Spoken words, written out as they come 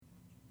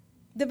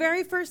The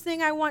very first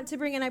thing I want to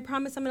bring, and I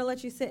promise I'm going to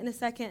let you sit in a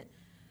second.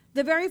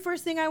 The very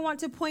first thing I want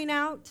to point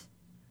out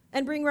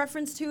and bring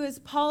reference to is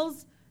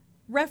Paul's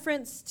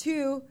reference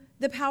to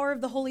the power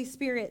of the Holy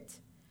Spirit.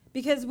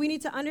 Because we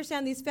need to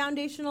understand these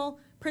foundational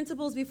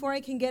principles before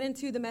I can get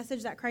into the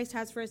message that Christ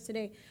has for us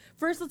today.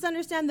 First, let's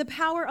understand the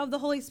power of the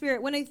Holy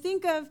Spirit. When I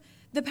think of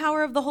the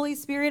power of the Holy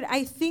Spirit,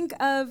 I think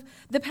of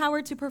the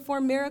power to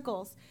perform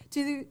miracles,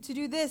 to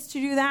do this, to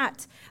do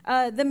that.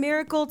 The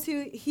miracle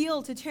to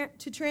heal,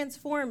 to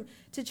transform,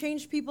 to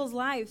change people's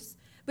lives.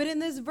 But in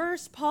this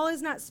verse, Paul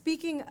is not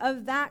speaking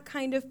of that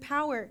kind of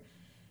power.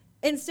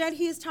 Instead,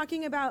 he is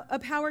talking about a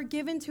power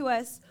given to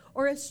us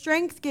or a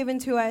strength given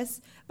to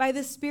us by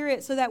the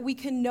Spirit so that we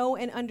can know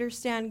and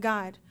understand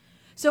God.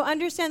 So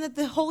understand that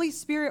the Holy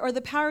Spirit or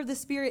the power of the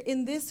Spirit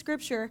in this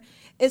scripture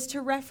is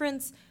to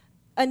reference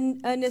a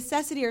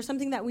necessity or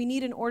something that we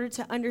need in order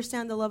to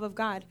understand the love of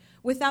God.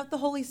 Without the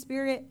Holy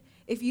Spirit,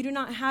 if you do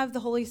not have the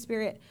Holy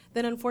Spirit,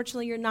 then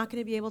unfortunately you're not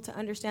going to be able to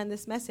understand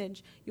this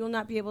message. You will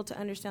not be able to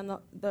understand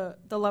the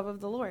love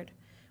of the Lord,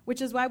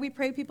 which is why we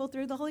pray people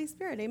through the Holy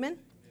Spirit. Amen?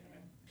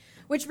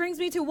 Which brings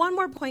me to one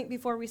more point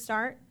before we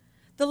start.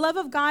 The love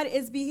of God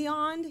is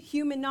beyond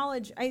human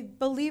knowledge. I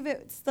believe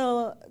it's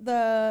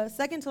the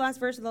second to last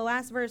verse or the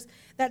last verse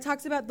that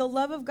talks about the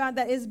love of God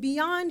that is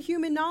beyond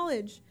human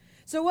knowledge.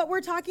 So what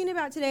we're talking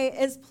about today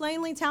is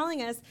plainly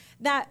telling us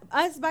that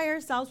us by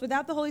ourselves,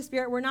 without the Holy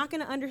Spirit, we're not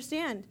going to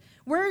understand.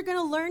 We're going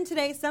to learn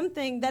today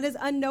something that is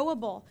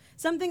unknowable,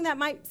 something that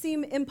might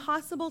seem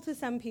impossible to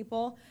some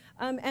people.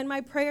 And my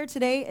prayer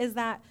today is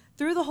that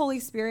through the Holy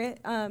Spirit,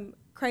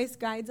 Christ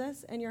guides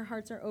us and your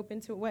hearts are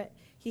open to what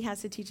he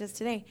has to teach us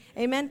today.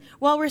 Amen.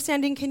 While we're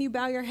standing, can you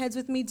bow your heads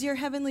with me? Dear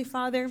Heavenly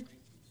Father,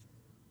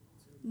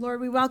 Lord,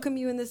 we welcome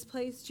you in this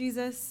place,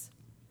 Jesus.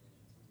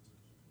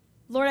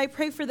 Lord, I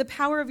pray for the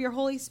power of your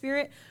Holy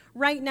Spirit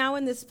right now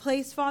in this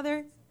place,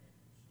 Father,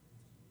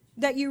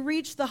 that you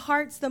reach the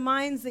hearts, the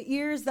minds, the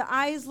ears, the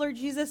eyes, Lord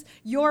Jesus,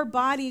 your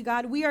body,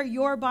 God. We are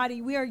your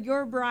body. We are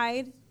your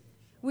bride.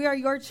 We are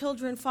your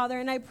children, Father.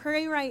 And I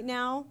pray right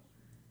now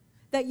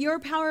that your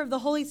power of the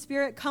Holy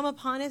Spirit come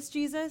upon us,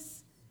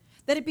 Jesus,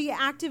 that it be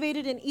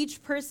activated in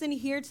each person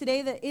here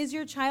today that is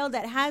your child,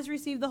 that has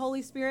received the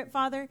Holy Spirit,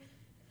 Father,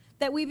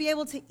 that we be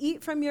able to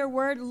eat from your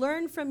word,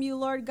 learn from you,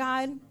 Lord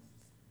God.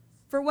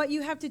 For what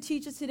you have to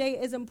teach us today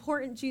is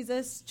important,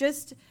 Jesus.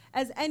 Just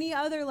as any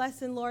other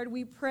lesson, Lord,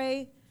 we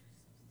pray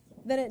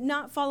that it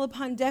not fall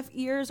upon deaf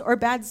ears or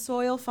bad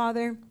soil,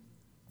 Father,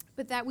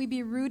 but that we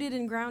be rooted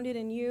and grounded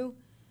in you,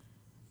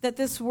 that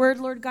this word,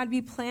 Lord God,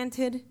 be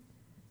planted,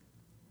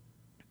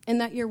 and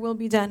that your will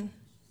be done.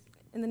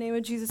 In the name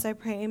of Jesus, I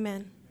pray,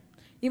 amen.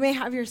 You may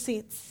have your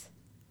seats.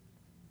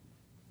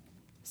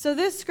 So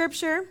this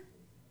scripture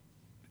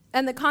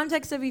and the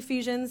context of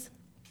Ephesians,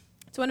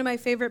 it's one of my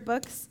favorite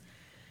books.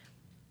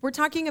 We're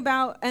talking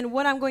about, and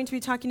what I'm going to be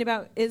talking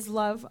about is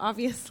love,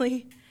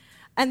 obviously,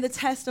 and the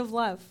test of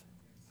love.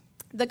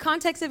 The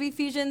context of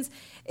Ephesians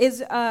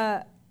is,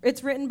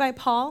 it's written by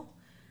Paul.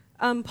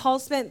 Paul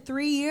spent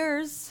 3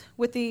 years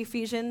with the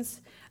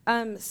Ephesians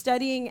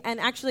studying, and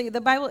actually the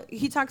Bible,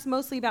 he talks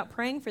mostly about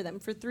praying for them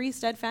for 3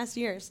 steadfast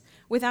years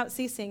without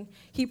ceasing.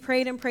 He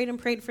prayed and prayed and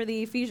prayed for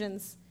the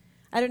Ephesians.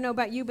 I don't know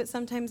about you, but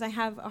sometimes I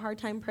have a hard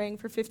time praying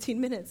for 15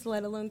 minutes,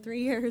 let alone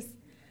 3 years.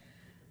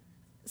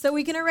 So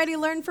we can already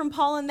learn from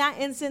Paul in that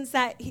instance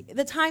that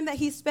the time that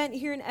he spent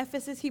here in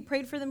Ephesus, he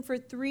prayed for them for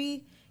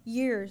 3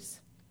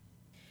 years.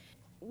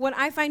 What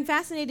I find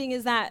fascinating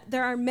is that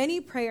there are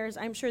many prayers,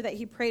 I'm sure, that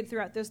he prayed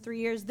throughout those 3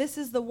 years. This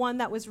is the one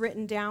that was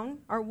written down,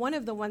 or one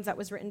of the ones that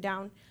was written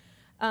down,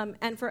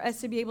 and for us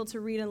to be able to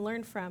read and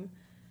learn from.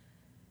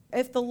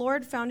 If the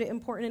Lord found it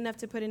important enough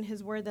to put in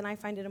his word, then I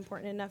find it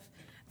important enough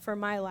for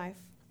my life.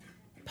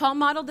 Paul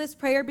modeled this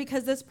prayer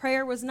because this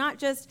prayer was not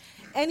just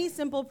any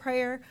simple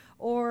prayer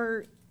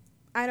or,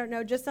 I don't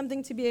know, just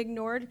something to be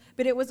ignored,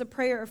 but it was a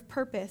prayer of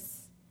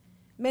purpose.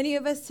 Many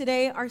of us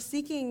today are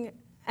seeking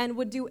and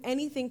would do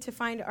anything to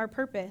find our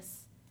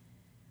purpose.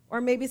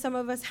 Or maybe some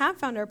of us have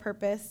found our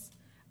purpose,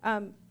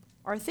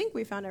 or think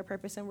we found our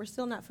purpose, and we're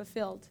still not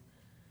fulfilled.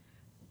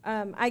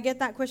 I get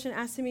that question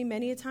asked to me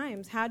many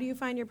times. How do you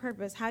find your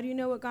purpose? How do you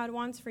know what God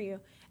wants for you?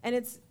 And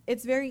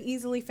it's very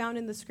easily found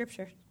in the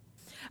scripture.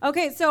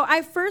 Okay, so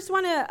I first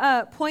want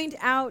to point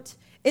out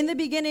in the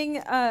beginning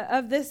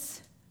of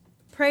this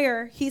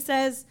prayer, he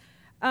says,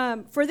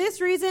 for this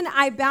reason,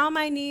 I bow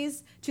my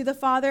knees to the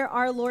Father,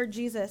 our Lord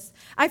Jesus.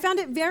 I found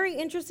it very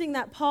interesting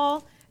that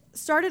Paul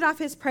started off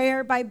his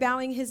prayer by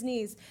bowing his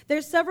knees.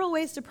 There's several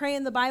ways to pray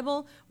in the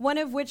Bible, one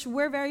of which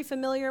we're very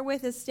familiar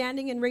with is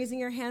standing and raising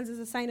your hands as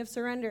a sign of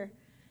surrender.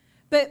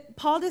 But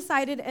Paul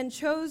decided and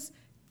chose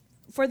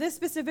for this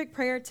specific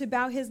prayer to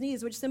bow his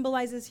knees, which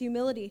symbolizes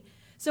humility.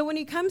 So when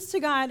he comes to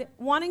God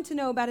wanting to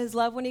know about his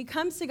love, when he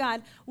comes to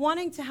God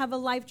wanting to have a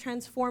life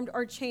transformed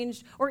or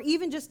changed, or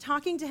even just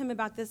talking to him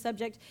about this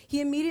subject,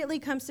 he immediately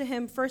comes to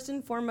him first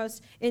and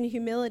foremost in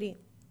humility.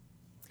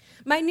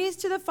 My knees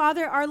to the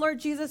Father, our Lord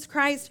Jesus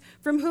Christ,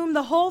 from whom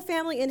the whole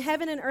family in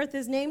heaven and earth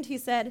is named, he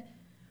said.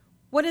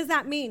 What does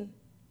that mean?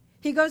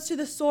 He goes to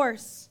the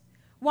source.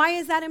 Why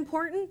is that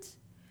important?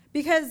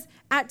 Because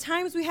at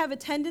times we have a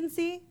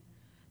tendency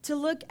to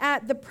look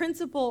at the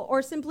principle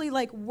or simply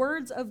like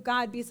words of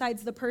God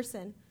besides the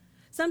person.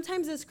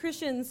 Sometimes as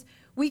Christians,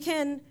 we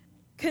can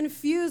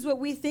confuse what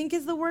we think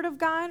is the word of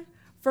God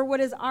for what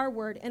is our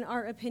word and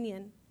our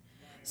opinion.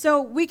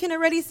 So we can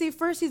already see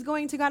first, he's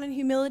going to God in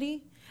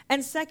humility.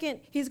 And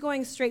second, he's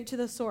going straight to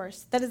the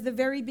source. That is the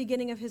very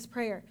beginning of his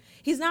prayer.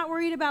 He's not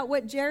worried about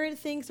what Jared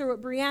thinks or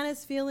what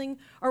Brianna's feeling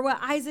or what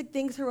Isaac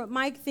thinks or what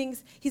Mike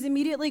thinks. He's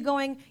immediately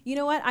going, you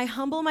know what? I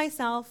humble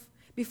myself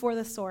before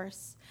the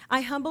source.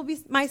 I humble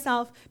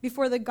myself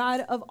before the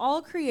God of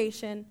all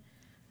creation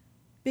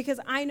because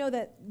I know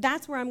that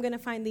that's where I'm going to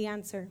find the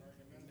answer.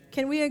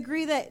 Can we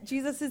agree that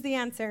Jesus is the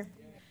answer?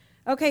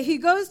 Okay, he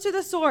goes to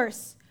the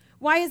source.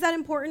 Why is that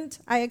important?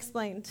 I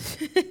explained.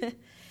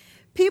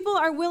 People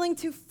are willing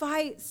to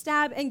fight,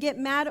 stab, and get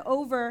mad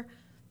over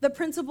the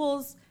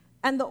principles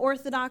and the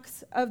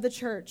orthodox of the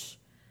church.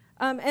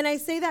 And I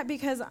say that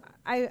because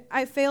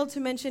I failed to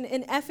mention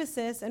in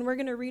Ephesus, and we're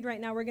going to read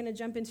right now, we're going to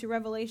jump into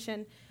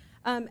Revelation.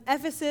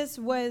 Ephesus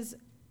was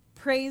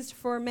praised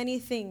for many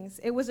things.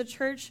 It was a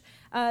church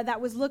that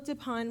was looked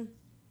upon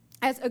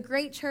as a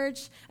great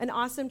church, an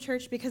awesome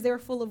church, because they were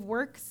full of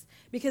works,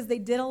 because they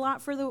did a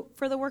lot for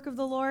the work of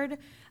the Lord,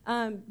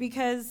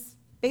 because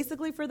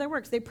basically for their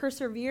works. They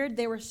persevered,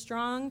 they were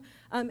strong,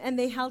 and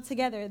they held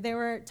together. They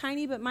were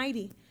tiny but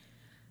mighty.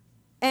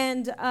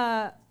 And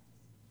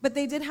but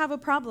they did have a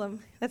problem.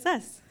 That's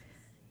us.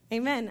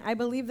 Amen. I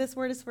believe this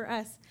word is for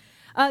us.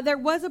 There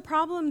was a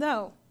problem,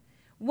 though.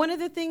 One of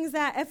the things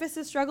that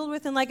Ephesus struggled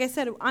with, and like I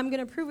said, I'm going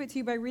to prove it to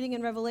you by reading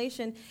in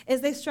Revelation,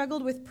 is they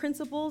struggled with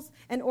principles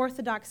and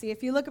orthodoxy.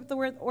 If you look up the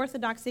word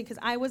orthodoxy, because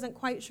I wasn't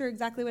quite sure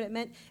exactly what it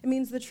meant, it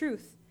means the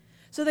truth.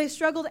 So they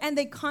struggled and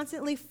they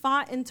constantly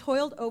fought and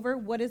toiled over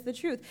what is the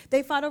truth.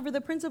 They fought over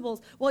the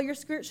principles. Well, your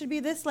skirt should be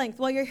this length.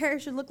 Well, your hair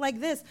should look like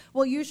this.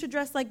 Well, you should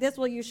dress like this.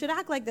 Well, you should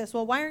act like this.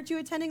 Well, why aren't you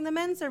attending the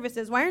men's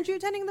services? Why aren't you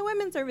attending the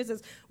women's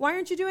services? Why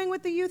aren't you doing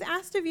what the youth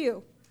asked of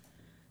you?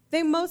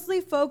 They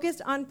mostly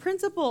focused on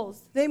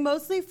principles. They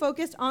mostly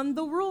focused on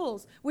the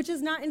rules, which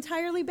is not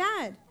entirely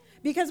bad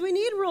because we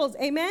need rules.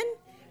 Amen?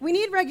 We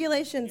need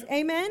regulations.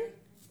 Amen?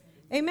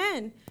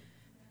 Amen.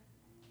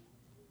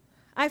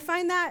 I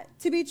find that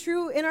to be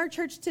true in our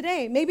church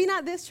today. Maybe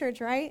not this church,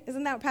 right?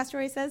 Isn't that what Pastor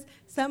Ray says?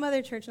 Some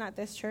other church, not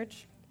this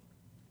church.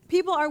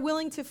 People are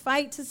willing to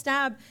fight, to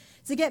stab,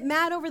 to get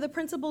mad over the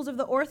principles of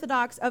the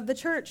orthodox of the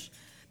church.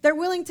 They're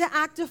willing to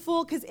act a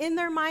fool because in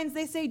their minds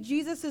they say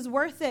Jesus is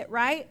worth it,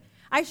 right?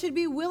 I should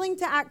be willing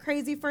to act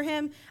crazy for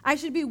him. I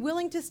should be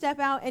willing to step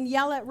out and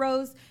yell at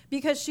Rose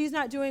because she's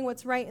not doing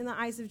what's right in the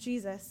eyes of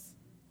Jesus.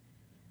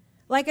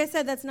 Like I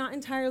said, that's not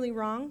entirely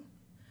wrong.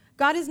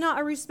 God is not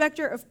a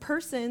respecter of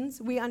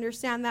persons. We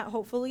understand that,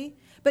 hopefully.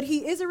 But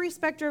he is a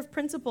respecter of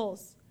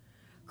principles.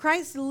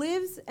 Christ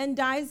lives and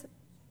dies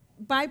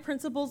by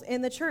principles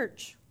in the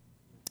church.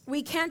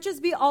 We can't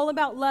just be all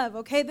about love,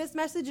 okay? This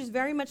message is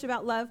very much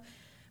about love.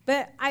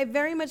 But I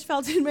very much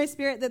felt in my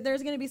spirit that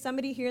there's going to be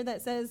somebody here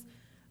that says,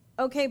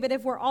 okay, but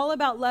if we're all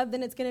about love,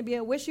 then it's going to be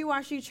a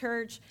wishy-washy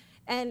church,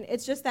 and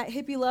it's just that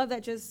hippie love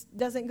that just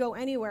doesn't go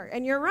anywhere.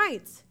 And you're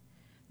right.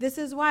 This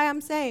is why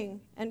I'm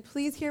saying, and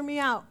please hear me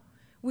out,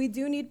 we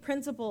do need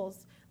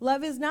principles.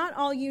 Love is not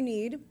all you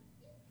need.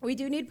 We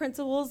do need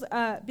principles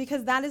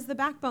because that is the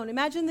backbone.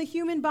 Imagine the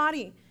human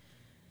body.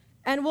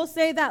 And we'll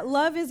say that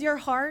love is your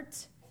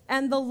heart,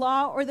 and the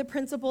law or the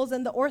principles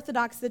and the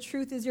orthodox, the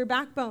truth, is your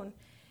backbone.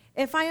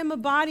 If I am a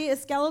body, a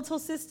skeletal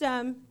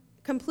system,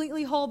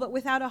 completely whole but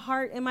without a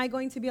heart, am I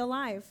going to be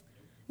alive?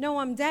 No,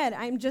 I'm dead.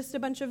 I'm just a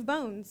bunch of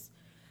bones.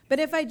 But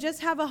if I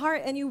just have a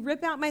heart and you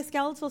rip out my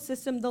skeletal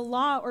system, the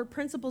law or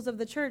principles of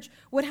the church,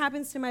 what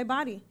happens to my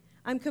body?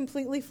 I'm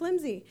completely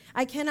flimsy.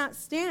 I cannot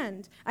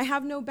stand. I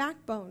have no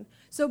backbone.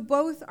 So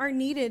both are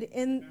needed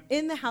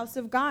in the house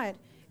of God,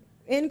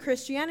 in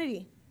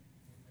Christianity.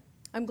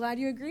 I'm glad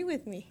you agree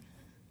with me.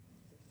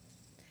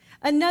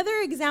 Another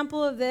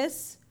example of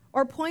this,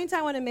 or point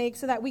I want to make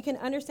so that we can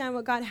understand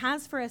what God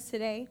has for us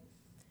today,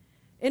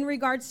 in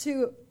regards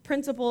to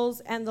principles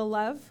and the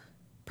love.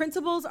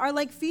 Principles are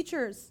like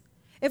features.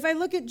 If I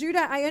look at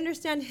Judah, I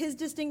understand his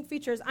distinct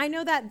features. I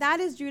know that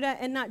that is Judah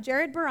and not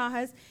Jared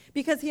Barajas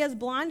because he has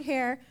blonde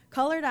hair,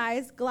 colored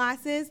eyes,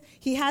 glasses.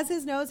 He has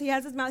his nose. He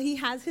has his mouth. He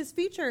has his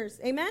features.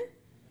 Amen?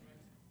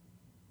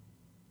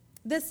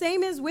 The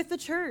same is with the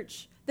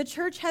church. The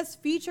church has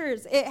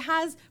features. It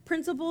has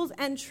principles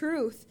and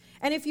truth.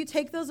 And if you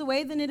take those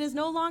away, then it is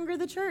no longer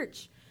the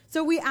church.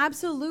 So we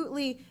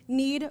absolutely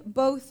need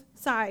both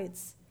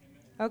sides,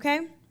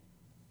 okay?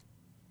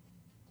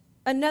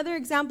 Another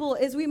example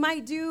is we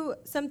might do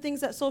some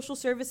things that social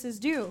services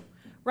do,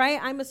 right?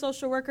 I'm a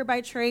social worker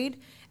by trade,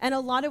 and a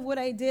lot of what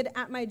I did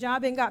at my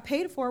job and got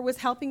paid for was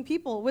helping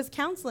people, was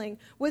counseling,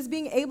 was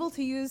being able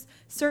to use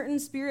certain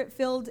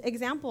spirit-filled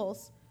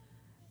examples.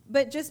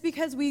 But just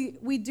because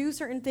we do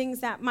certain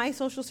things that my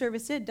social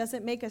service did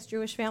doesn't make us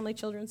Jewish Family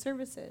Children's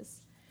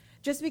Services.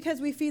 Just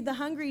because we feed the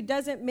hungry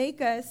doesn't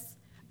make us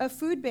a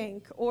food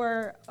bank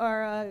or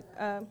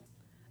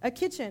a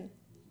kitchen.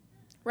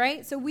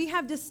 right? So we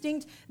have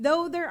distinct,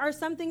 though there are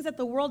some things that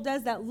the world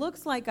does that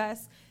looks like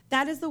us,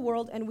 that is the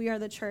world and we are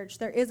the church.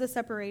 There is a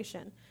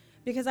separation.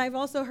 Because I've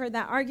also heard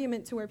that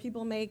argument to where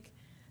people make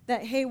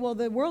that, hey, well,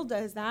 the world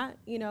does that,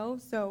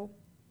 so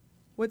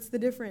what's the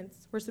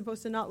difference? We're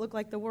supposed to not look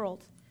like the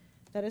world.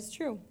 That is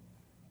true.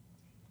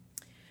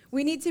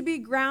 We need to be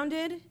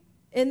grounded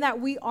in that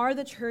we are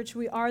the church,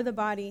 we are the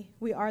body,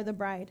 we are the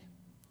bride.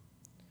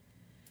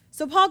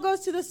 So Paul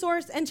goes to the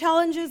source and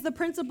challenges the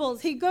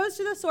principles. He goes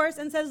to the source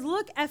and says,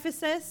 look,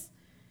 Ephesus,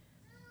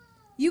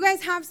 you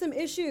guys have some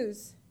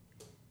issues.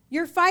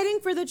 You're fighting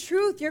for the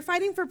truth. You're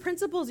fighting for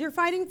principles. You're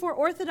fighting for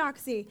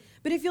orthodoxy.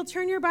 But if you'll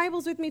turn your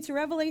Bibles with me to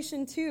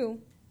Revelation 2,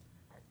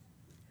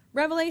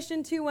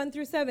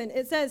 1-7,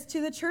 it says, to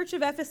the church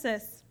of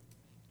Ephesus.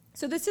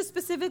 So this is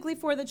specifically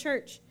for the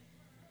church.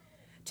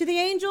 To the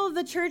angel of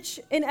the church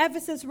in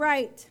Ephesus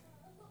write,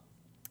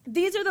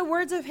 these are the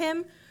words of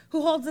him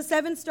who holds the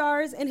 7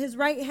 stars in his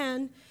right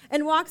hand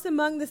and walks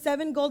among the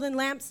 7 golden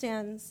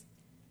lampstands.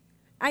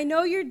 I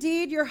know your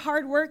deed, your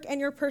hard work, and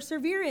your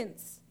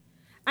perseverance.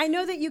 I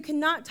know that you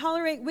cannot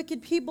tolerate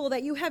wicked people,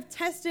 that you have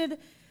tested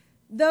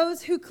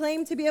those who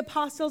claim to be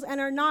apostles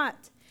and are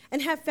not,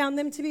 and have found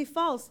them to be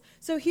false.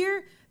 So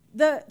here,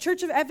 the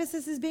church of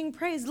Ephesus is being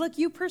praised. Look,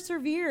 you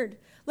persevered.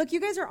 Look, you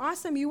guys are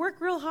awesome. You work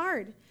real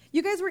hard.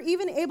 You guys were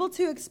even able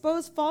to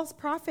expose false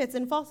prophets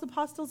and false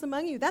apostles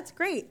among you. That's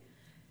great.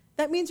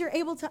 That means you're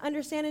able to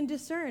understand and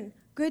discern.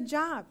 Good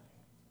job.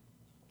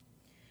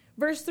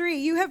 Verse 3,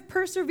 you have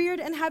persevered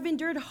and have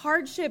endured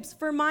hardships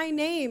for my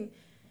name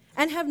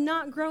and have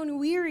not grown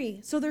weary.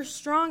 So they're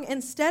strong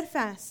and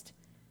steadfast.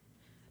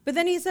 But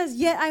then he says,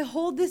 yet I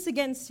hold this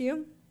against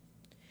you.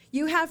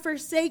 You have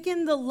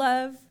forsaken the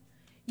love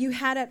you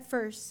had at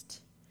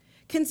first.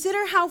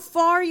 Consider how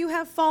far you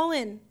have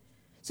fallen.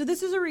 So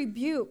this is a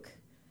rebuke.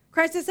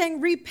 Christ is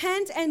saying,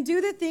 repent and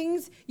do the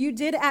things you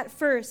did at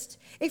first.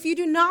 If you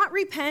do not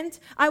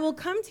repent, I will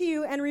come to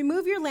you and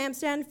remove your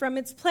lampstand from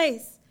its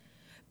place.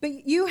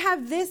 But you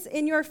have this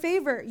in your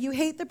favor. You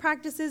hate the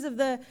practices of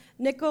the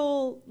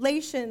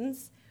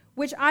Nicolaitans,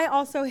 which I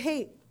also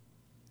hate.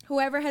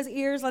 Whoever has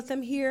ears, let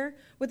them hear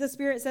what the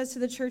Spirit says to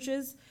the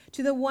churches.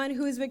 To the one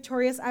who is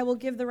victorious, I will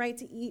give the right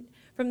to eat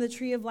from the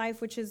tree of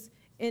life, which is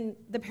in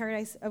the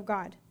paradise of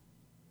God.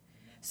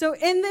 So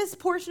in this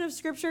portion of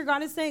Scripture,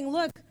 God is saying,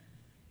 look,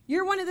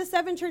 you're one of the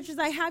 7 churches.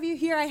 I have you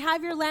here. I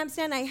have your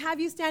lampstand. I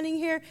have you standing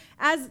here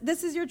as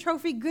this is your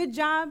trophy. Good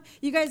job.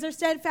 You guys are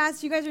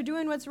steadfast. You guys are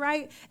doing what's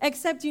right,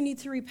 except you need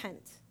to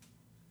repent.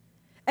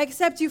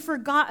 Except you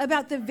forgot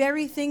about the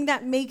very thing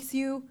that makes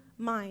you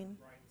mine.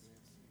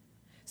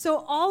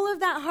 So all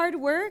of that hard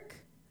work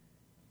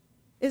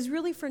is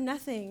really for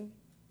nothing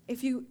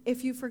if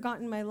you've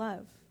forgotten my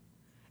love.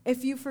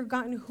 If you've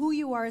forgotten who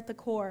you are at the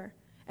core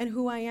and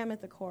who I am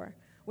at the core,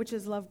 which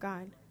is love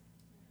God.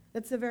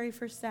 That's the very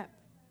first step.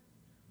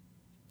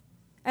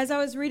 As I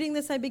was reading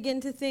this, I began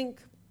to think,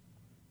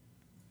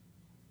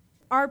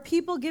 are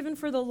people given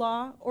for the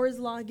law, or is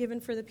law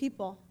given for the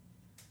people?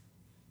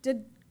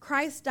 Did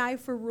Christ die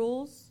for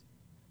rules,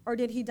 or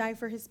did he die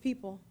for his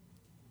people?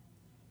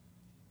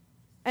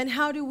 And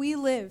how do we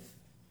live?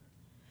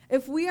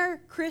 If we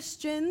are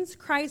Christians,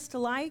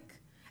 Christ-like,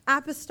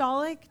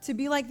 apostolic, to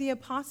be like the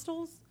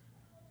apostles,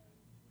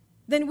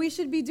 then we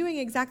should be doing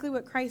exactly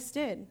what Christ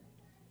did.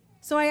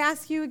 So I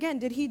ask you again,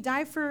 did he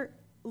die for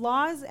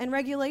laws and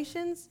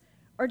regulations,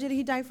 or did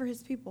he die for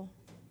his people?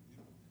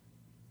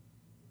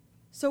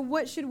 So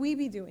what should we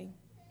be doing?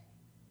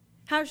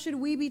 How should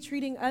we be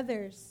treating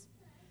others?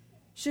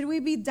 Should we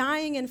be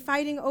dying and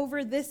fighting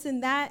over this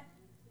and that,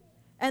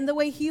 and the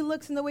way he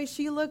looks and the way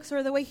she looks,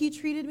 or the way he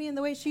treated me and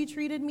the way she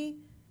treated me?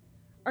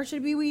 Or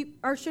should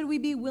we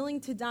be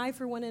willing to die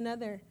for one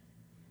another?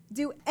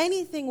 Do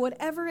anything,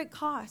 whatever it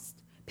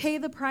costs. Pay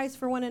the price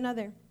for one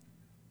another.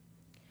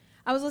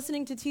 I was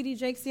listening to T.D.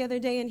 Jakes the other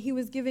day, and he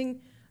was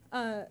giving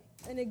an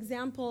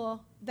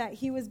example that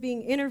he was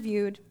being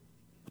interviewed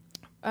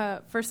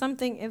for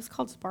something. It was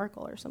called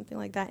Sparkle or something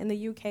like that in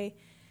the UK.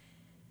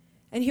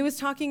 And he was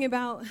talking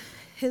about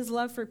his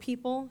love for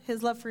people,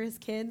 his love for his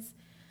kids.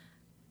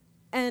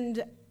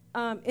 And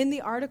in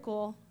the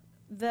article,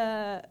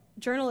 the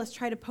journalist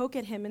tried to poke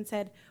at him and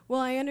said,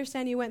 well, I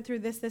understand you went through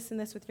this, this, and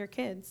this with your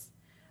kids.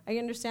 I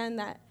understand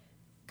that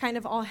kind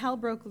of all hell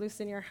broke loose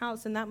in your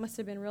house, and that must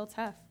have been real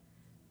tough.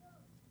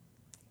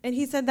 And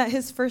he said that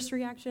his first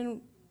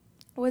reaction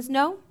was,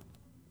 no,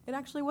 it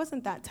actually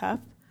wasn't that tough.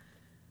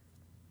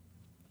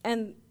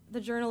 And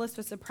the journalist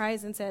was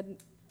surprised and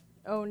said,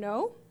 oh,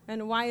 no?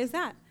 And why is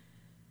that?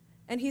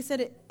 And he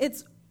said,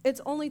 it's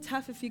only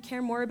tough if you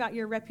care more about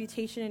your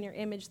reputation and your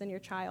image than your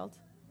child.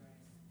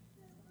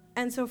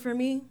 And so for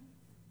me,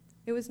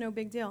 it was no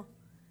big deal.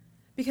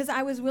 Because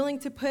I was willing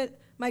to put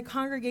my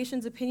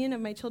congregation's opinion of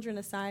my children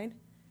aside.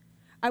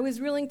 I was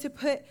willing to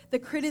put the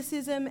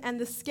criticism and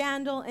the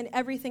scandal and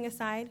everything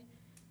aside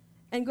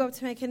and go up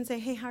to my kid and say,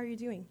 hey, how are you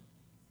doing?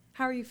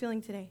 How are you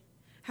feeling today?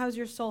 How's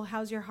your soul?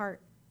 How's your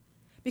heart?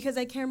 Because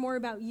I care more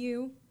about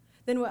you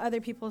than what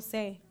other people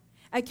say.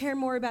 I care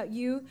more about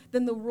you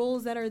than the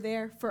rules that are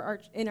there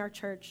in our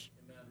church.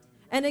 Amen.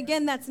 And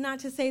again, that's not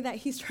to say that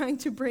he's trying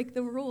to break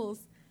the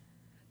rules,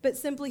 but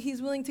simply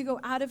he's willing to go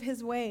out of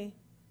his way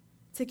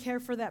to care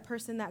for that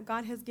person that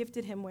God has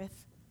gifted him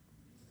with.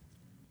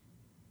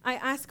 I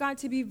ask God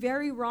to be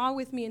very raw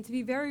with me and to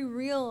be very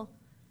real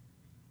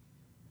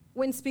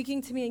when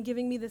speaking to me and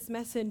giving me this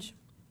message.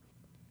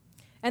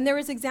 And there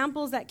was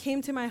examples that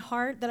came to my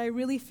heart that I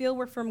really feel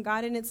were from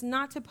God, and it's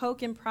not to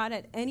poke and prod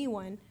at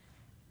anyone,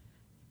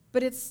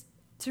 but it's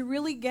to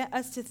really get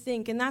us to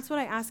think. And that's what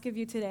I ask of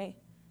you today,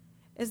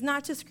 is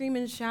not to scream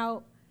and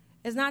shout,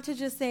 is not to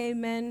just say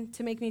amen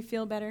to make me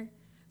feel better,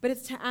 but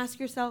it's to ask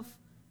yourself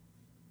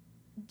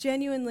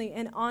genuinely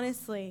and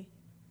honestly,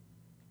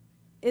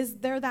 is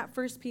there that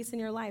first piece in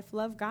your life?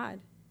 Love God.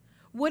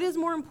 What is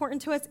more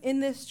important to us in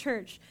this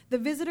church? The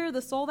visitor,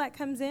 the soul that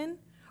comes in,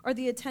 or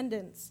the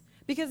attendance?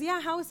 Because,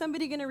 how is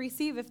somebody going to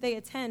receive if they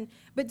attend?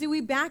 But do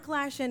we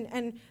backlash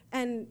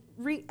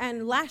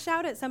and lash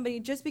out at somebody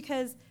just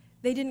because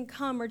they didn't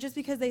come, or just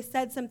because they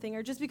said something,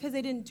 or just because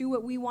they didn't do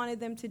what we wanted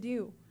them to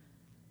do?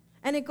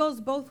 And it goes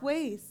both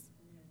ways.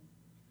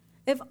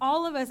 If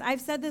all of us,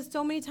 I've said this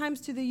so many times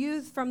to the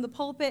youth from the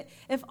pulpit,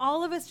 if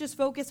all of us just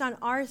focus on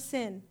our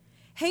sin,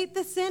 hate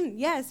the sin,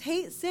 yes,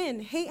 hate sin,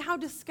 hate how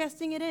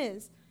disgusting it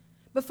is,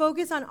 but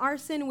focus on our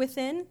sin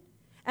within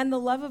and the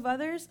love of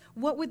others,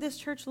 what would this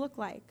church look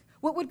like?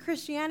 What would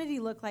Christianity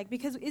look like?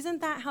 Because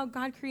isn't that how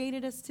God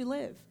created us to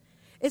live?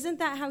 Isn't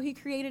that how he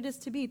created us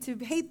to be? To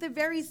hate the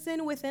very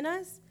sin within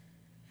us,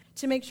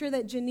 to make sure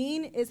that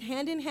Janine is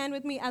hand in hand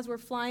with me as we're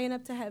flying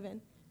up to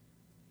heaven?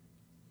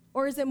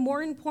 Or is it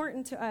more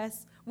important to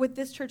us what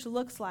this church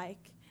looks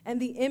like and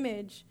the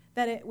image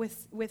that it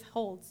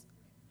withholds?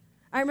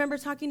 I remember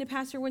talking to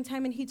Pastor one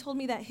time, and he told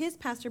me that his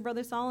pastor,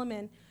 Brother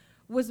Solomon,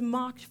 was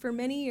mocked for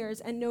many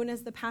years and known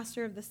as the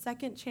pastor of the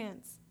second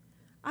chance.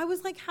 I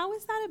was like, how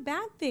is that a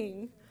bad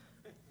thing?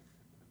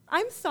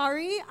 I'm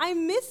sorry, I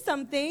missed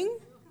something.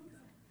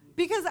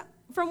 Because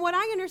from what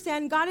I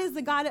understand, God is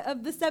the God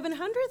of the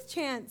 700th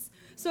chance.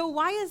 So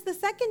why is the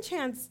second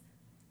chance?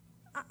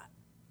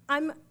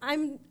 I'm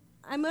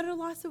at a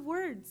loss of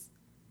words.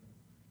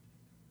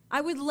 I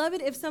would love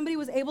it if somebody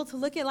was able to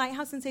look at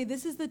Lighthouse and say,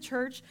 this is the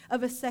church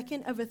of a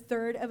second, of a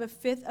third, of a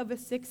fifth, of a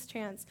sixth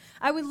chance.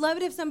 I would love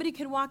it if somebody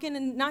could walk in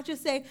and not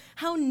just say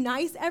how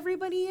nice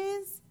everybody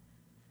is,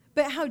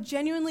 but how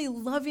genuinely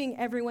loving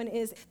everyone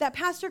is. That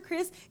Pastor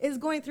Chris is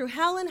going through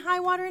hell and high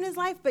water in his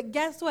life, but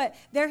guess what?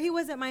 There he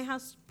was at my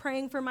house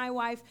praying for my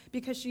wife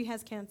because she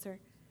has cancer.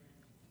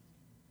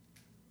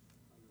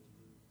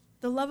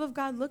 The love of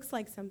God looks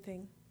like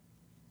something.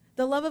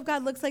 The love of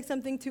God looks like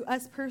something to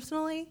us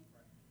personally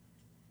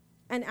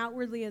and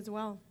outwardly as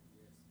well.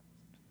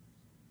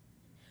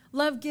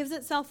 Love gives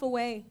itself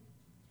away.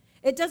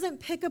 It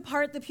doesn't pick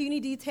apart the puny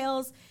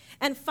details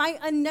and fight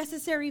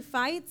unnecessary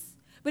fights,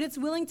 but it's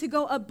willing to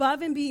go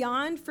above and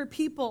beyond for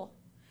people,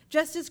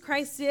 just as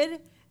Christ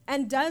did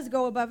and does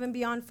go above and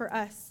beyond for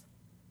us.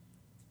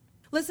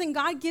 Listen,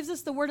 God gives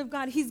us the word of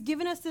God. He's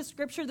given us this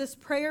scripture, this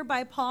prayer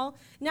by Paul,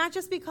 not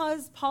just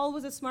because Paul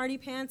was a smarty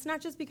pants,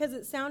 not just because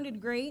it sounded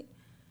great,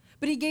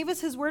 but he gave us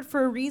his word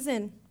for a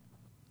reason,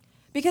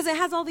 because it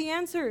has all the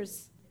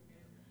answers.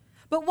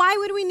 But why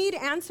would we need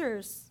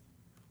answers?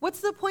 What's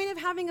the point of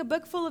having a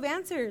book full of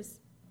answers?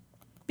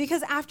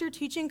 Because after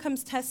teaching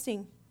comes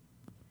testing.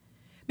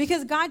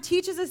 Because God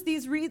teaches us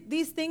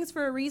these things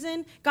for a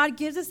reason. God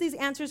gives us these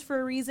answers for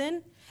a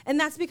reason. And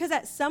that's because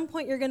at some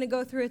point you're going to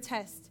go through a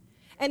test.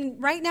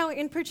 And right now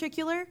in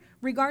particular,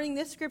 regarding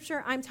this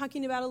scripture, I'm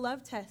talking about a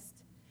love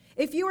test.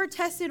 If you were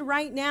tested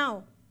right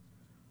now,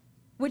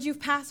 would you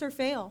pass or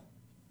fail?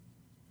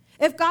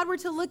 If God were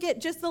to look at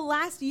just the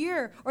last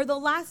year or the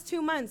last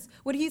 2 months,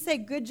 would he say,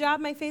 good job,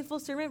 my faithful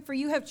servant, for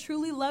you have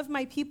truly loved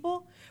my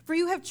people? For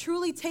you have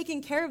truly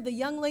taken care of the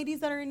young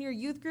ladies that are in your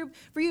youth group?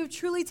 For you have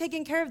truly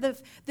taken care of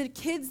the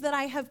kids that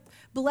I have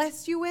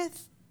blessed you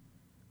with?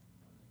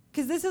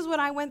 Because this is what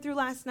I went through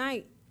last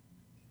night.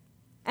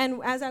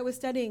 And as I was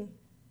studying,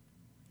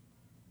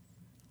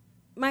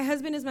 my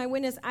husband is my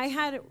witness. I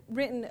had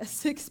written a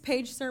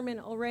 6-page sermon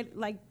already,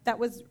 that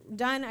was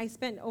done. I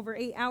spent over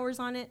 8 hours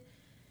on it.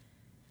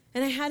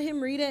 And I had him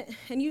read it,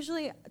 and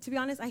usually, to be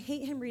honest, I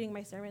hate him reading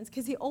my sermons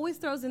because he always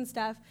throws in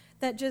stuff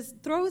that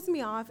just throws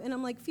me off, and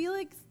I'm like,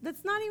 Felix,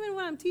 that's not even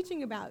what I'm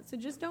teaching about, so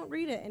just don't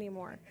read it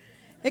anymore.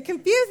 It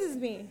confuses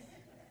me.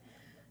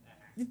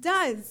 It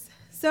does.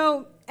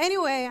 So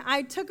anyway,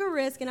 I took a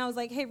risk, and I was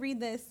like, hey,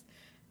 read this.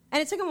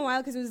 And it took him a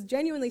while because it was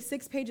genuinely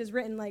 6 pages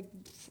written,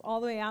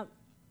 all the way out,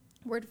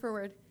 word for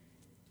word.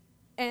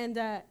 And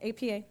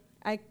APA,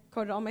 I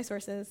quoted all my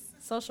sources,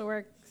 social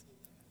work.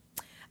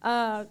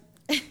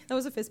 That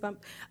was a fist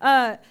bump.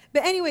 But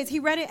anyways, he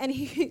read it, and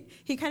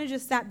he kind of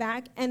just sat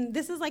back. And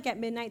this is at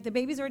midnight. The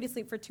baby's already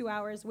asleep for 2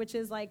 hours, which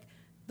is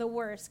the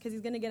worst because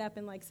he's going to get up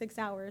in 6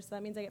 hours. So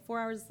that means I get 4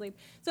 hours of sleep.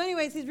 So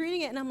anyways, he's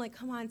reading it, and I'm like,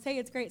 come on, say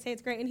it's great, say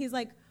it's great. And he's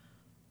like,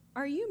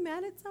 are you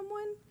mad at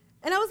someone?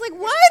 And I was like,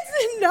 what?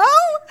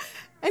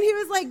 No? And he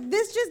was like,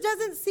 this just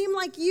doesn't seem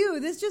like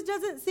you. This just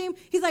doesn't seem.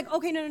 He's like,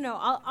 okay, no.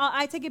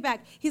 I take it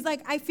back. He's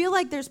like, I feel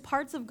like there's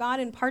parts of God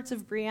and parts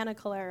of Brianna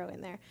Calero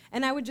in there.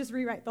 And I would just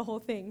rewrite the whole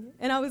thing.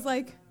 And I was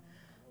like,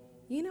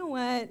 you know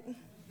what?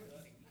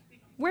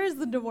 Where's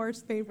the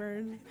divorce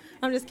papers?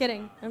 I'm just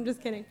kidding.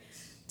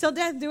 Till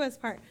death do us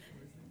part.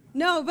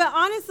 No, but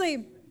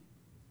honestly,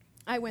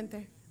 I went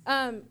there.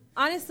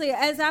 Honestly,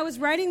 as I was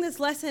writing this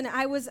lesson,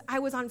 I was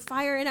on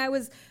fire and I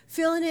was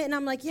feeling it, and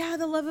I'm like, yeah,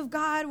 the love of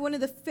God, one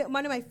of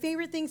my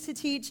favorite things to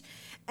teach.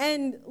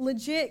 And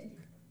legit,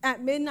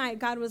 at midnight,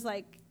 God was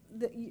like,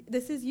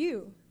 this is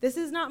you. This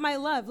is not my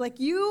love. Like,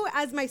 you,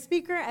 as my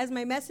speaker, as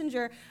my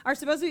messenger, are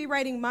supposed to be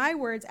writing my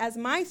words as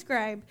my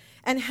scribe,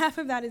 and half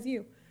of that is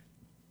you.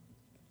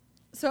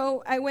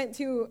 So I went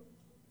to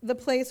the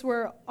place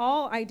where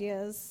all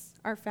ideas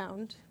are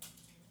found,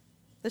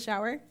 the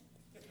shower.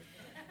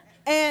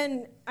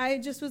 And I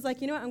just was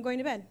like, you know what, I'm going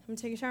to bed. I'm going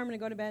to take a shower, I'm going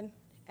to go to bed.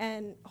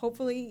 And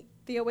hopefully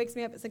Theo wakes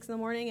me up at 6 in the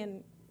morning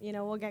and,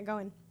 we'll get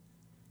going.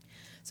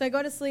 So I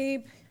go to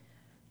sleep.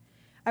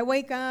 I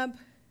wake up,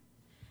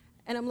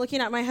 and I'm looking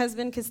at my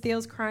husband because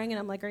Theo's crying, and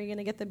I'm like, are you going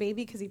to get the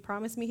baby? Because he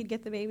promised me he'd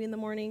get the baby in the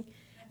morning.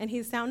 And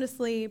he's sound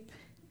asleep.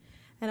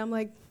 And I'm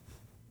like,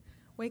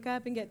 wake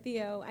up and get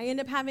Theo. I end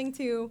up having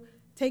to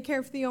take care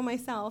of Theo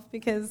myself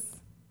because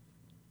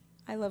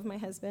I love my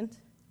husband.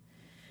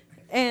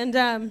 And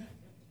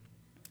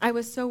I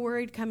was so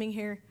worried coming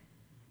here.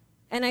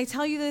 And I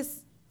tell you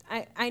this,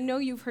 I know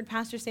you've heard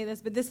pastors say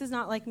this, but this is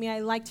not like me.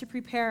 I like to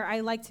prepare. I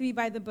like to be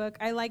by the book.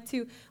 I like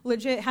to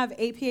legit have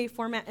APA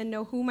format and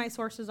know who my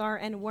sources are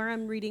and where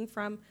I'm reading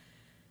from.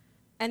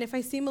 And if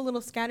I seem a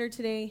little scattered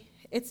today,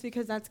 it's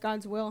because that's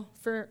God's will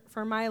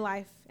for my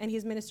life, and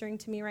he's ministering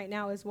to me right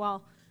now as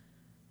well.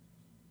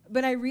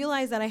 But I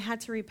realized that I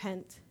had to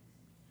repent.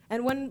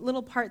 And one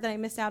little part that I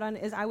missed out on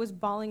is I was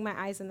bawling my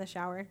eyes in the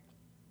shower.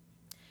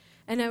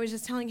 And I was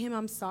just telling him,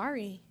 I'm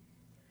sorry.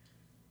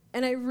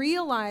 And I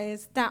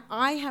realized that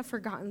I have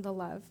forgotten the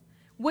love.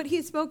 What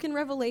he spoke in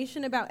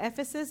Revelation about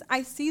Ephesus,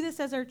 I see this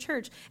as our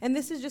church. And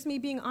this is just me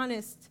being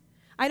honest.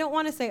 I don't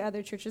want to say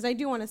other churches. I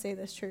do want to say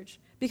this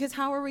church. Because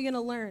how are we going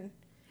to learn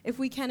if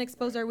we can't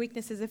expose our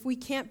weaknesses, if we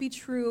can't be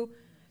true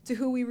to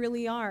who we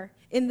really are,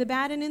 in the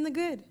bad and in the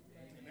good?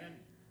 Amen.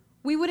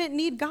 We wouldn't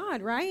need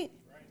God, right?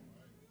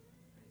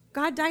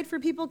 God died for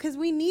people because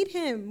we need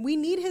him. We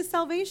need his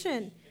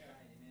salvation.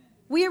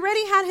 We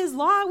already had his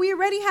law. We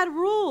already had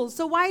rules.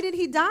 So why did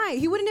he die?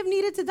 He wouldn't have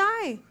needed to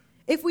die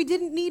if we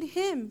didn't need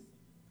him.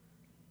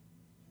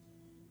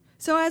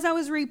 So as I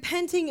was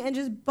repenting and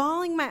just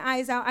bawling my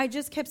eyes out, I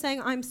just kept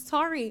saying, I'm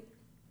sorry.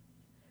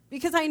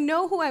 Because I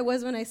know who I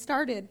was when I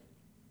started.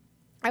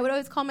 I would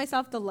always call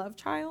myself the love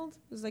child.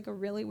 It was like a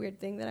really weird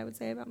thing that I would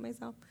say about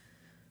myself.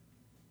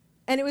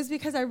 And it was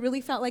because I really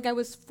felt like I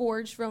was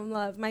forged from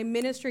love. My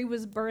ministry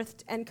was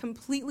birthed and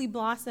completely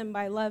blossomed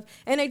by love.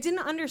 And I didn't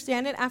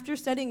understand it. After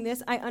studying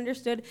this, I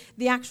understood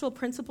the actual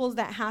principles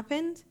that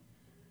happened.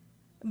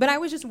 But I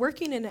was just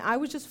working in it. I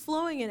was just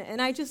flowing in it.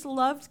 And I just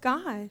loved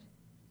God.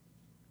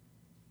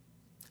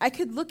 I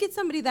could look at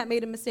somebody that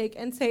made a mistake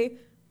and say,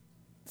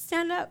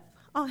 stand up,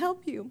 I'll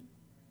help you.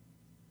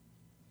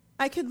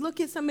 I could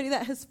look at somebody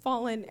that has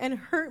fallen and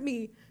hurt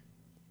me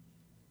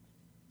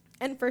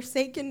and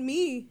forsaken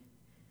me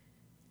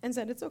and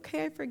said, it's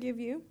okay, I forgive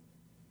you.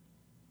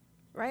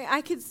 Right?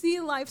 I could see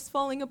lives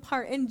falling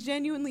apart and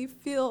genuinely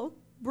feel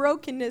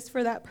brokenness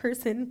for that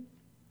person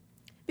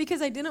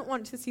because I didn't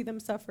want to see them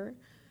suffer.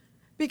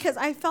 Because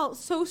I felt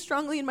so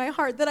strongly in my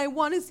heart that I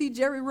want to see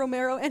Jerry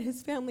Romero and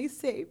his family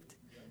saved.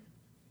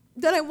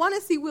 That I want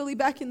to see Willie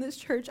back in this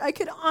church. I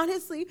could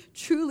honestly,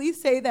 truly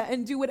say that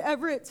and do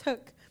whatever it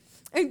took.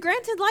 And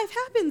granted, life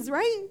happens,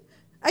 right?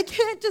 I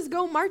can't just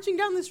go marching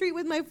down the street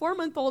with my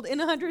 4-month-old in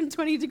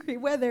 120-degree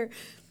weather.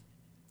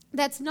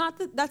 That's not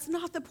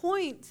the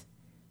point.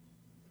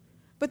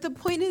 But the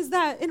point is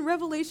that in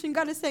Revelation,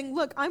 God is saying,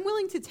 look, I'm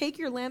willing to take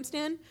your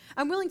lampstand.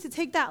 I'm willing to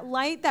take that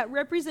light, that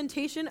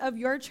representation of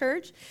your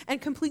church,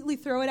 and completely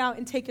throw it out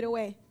and take it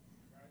away.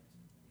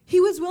 He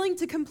was willing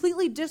to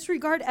completely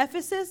disregard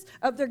Ephesus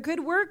of their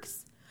good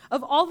works,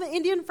 of all the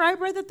Indian fry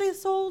bread that they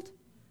sold,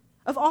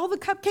 of all the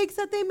cupcakes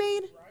that they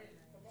made,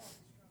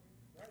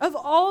 of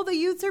all the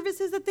youth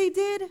services that they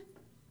did.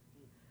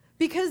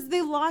 Because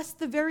they lost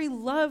the very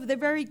love, the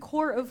very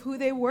core of who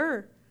they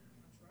were.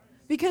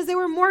 Because they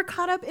were more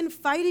caught up in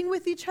fighting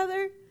with each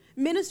other,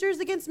 ministers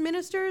against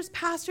ministers,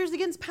 pastors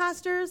against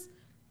pastors,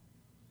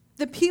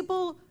 the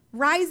people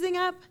rising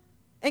up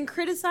and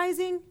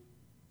criticizing,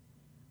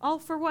 all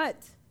for what?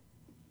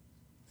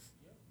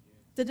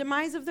 The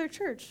demise of their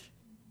church.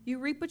 You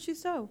reap what you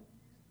sow.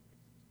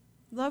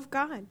 Love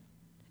God.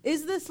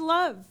 Is this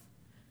love?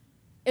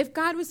 If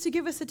God was to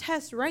give us a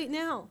test right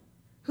now,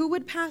 who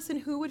would pass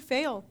and who would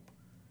fail?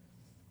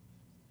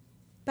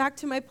 Back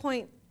to my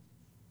point.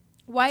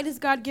 Why does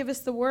God give us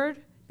the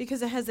word?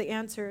 Because it has the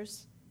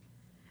answers.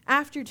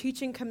 After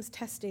teaching comes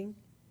testing.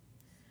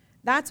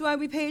 That's why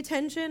we pay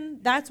attention.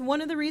 That's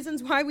one of the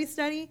reasons why we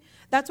study.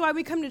 That's why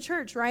we come to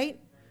church, right?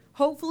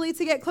 Hopefully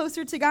to get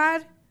closer to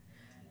God.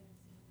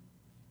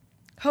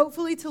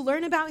 hopefully to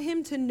learn about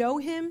him, to know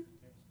him.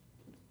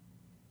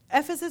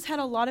 Ephesus had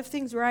a lot of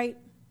things right.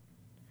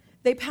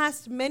 They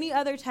passed many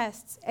other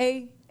tests,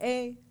 A,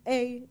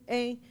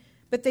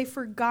 but they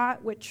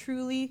forgot what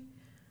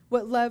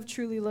love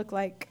truly looked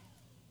like.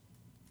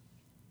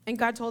 And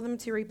God told them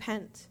to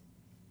repent.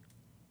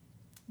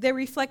 They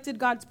reflected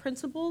God's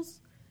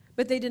principles,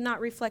 but they did not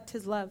reflect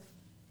his love.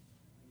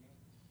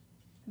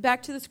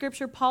 Back to the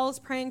scripture, Paul is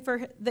praying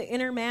for the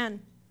inner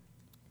man.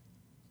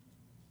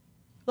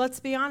 Let's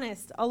be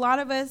honest. A lot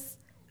of us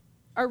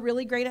are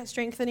really great at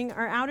strengthening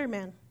our outer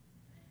man.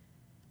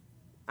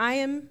 I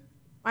am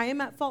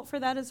at fault for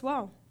that as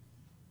well.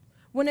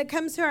 When it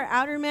comes to our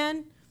outer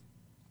man,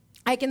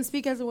 I can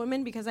speak as a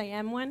woman because I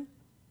am one.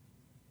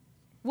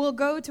 We'll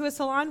go to a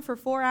salon for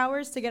 4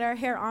 hours to get our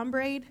hair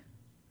ombre.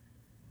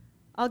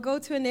 I'll go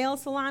to a nail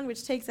salon,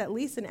 which takes at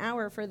least an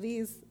hour for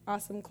these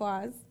awesome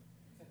claws.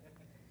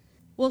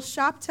 We'll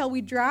shop till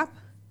we drop,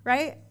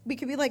 right? We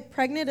could be like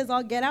pregnant as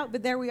all get out,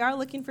 but there we are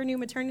looking for new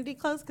maternity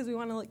clothes because we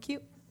want to look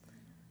cute.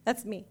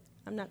 That's me.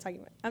 I'm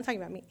talking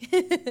about me.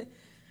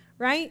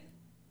 Right?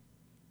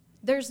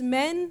 There's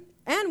men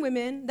and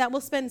women that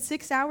will spend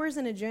 6 hours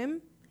in a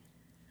gym,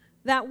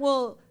 that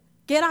will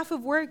get off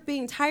of work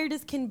being tired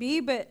as can be,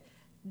 but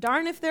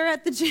darn if they're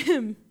at the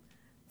gym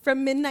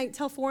from midnight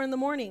till 4 in the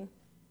morning.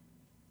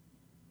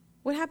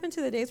 What happened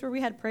to the days where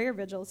we had prayer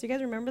vigils? You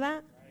guys remember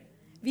that?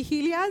 Right.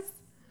 Vigilias?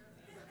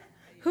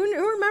 Who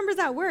remembers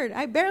that word?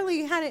 I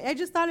barely had it. I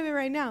just thought of it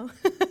right now.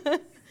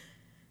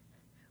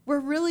 We're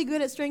really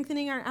good at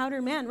strengthening our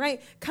outer man,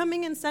 right?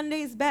 Coming in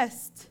Sunday's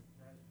best.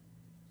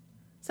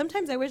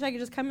 Sometimes I wish I could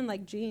just come in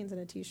like jeans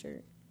and a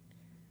t-shirt.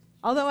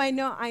 Although I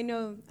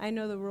know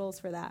the rules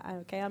for that.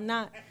 Okay, I'm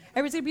not.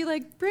 Everybody's be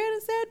like,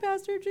 Brianna said,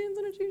 Pastor, jeans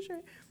and a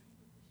t-shirt.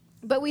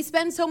 But we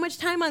spend so much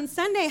time on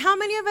Sunday. How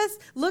many of us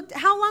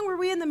how long were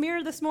we in the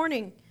mirror this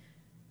morning?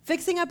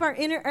 Fixing up our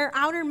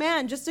outer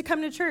man just to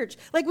come to church.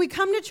 Like we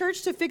come to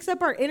church to fix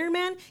up our inner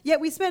man, yet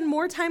we spend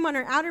more time on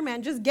our outer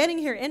man just getting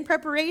here in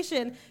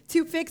preparation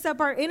to fix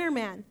up our inner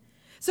man.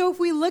 So if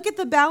we look at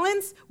the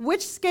balance,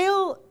 which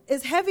scale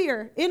is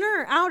heavier,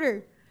 inner or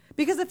outer?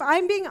 Because if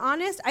I'm being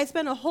honest, I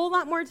spend a whole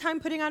lot more time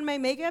putting on my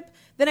makeup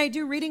than I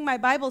do reading my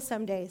Bible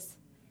some days.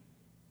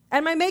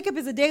 And my makeup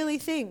is a daily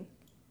thing.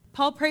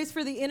 Paul prays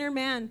for the inner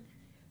man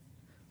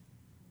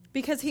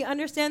because he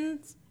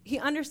understands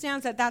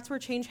that that's where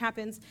change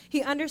happens.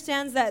 He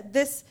understands that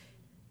this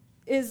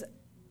is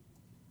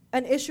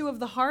an issue of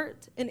the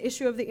heart, an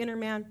issue of the inner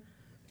man.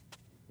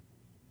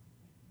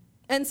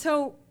 And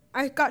so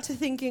I got to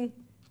thinking,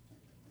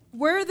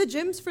 where are the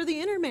gyms for the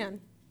inner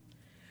man?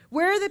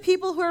 Where are the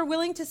people who are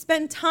willing to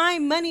spend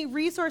time, money,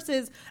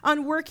 resources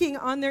on working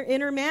on their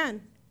inner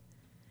man?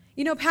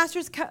 You know,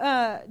 pastors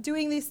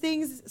doing these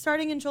things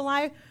starting in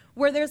July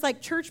where there's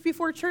like church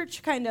before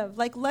church kind of,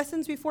 like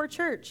lessons before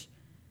church.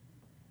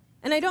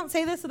 And I don't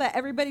say this so that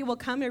everybody will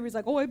come. Everybody's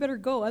like, oh, I better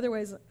go.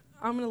 Otherwise,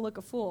 I'm going to look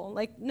a fool.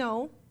 Like,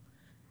 no.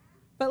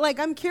 But like,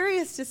 I'm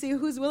curious to see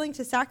who's willing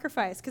to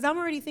sacrifice. Because I'm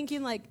already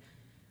thinking like,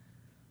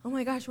 oh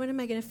my gosh, when am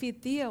I going to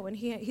feed Theo? And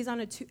he's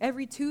on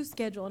every 2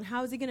 schedule. And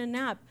how is he going to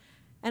nap?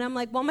 And I'm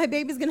like, well, my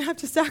baby's going to have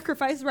to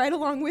sacrifice right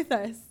along with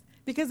us.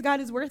 Because God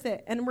is worth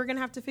it. And we're going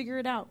to have to figure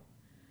it out.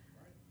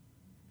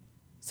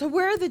 So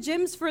where are the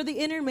gyms for the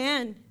inner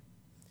man?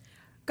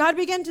 God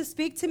began to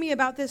speak to me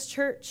about this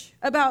church,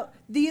 about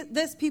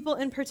this people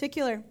in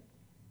particular.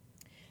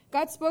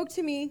 God spoke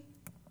to me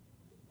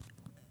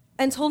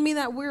and told me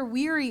that we're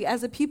weary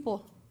as a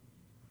people,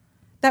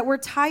 that we're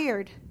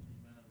tired,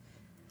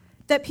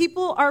 that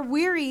people are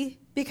weary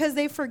because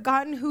they've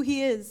forgotten who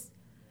he is.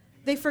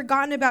 They've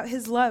forgotten about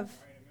his love.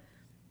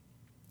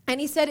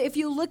 And he said, if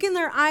you look in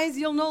their eyes,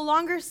 you'll no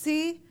longer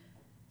see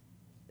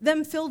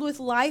them filled with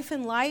life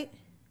and light,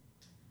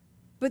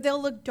 but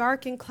they'll look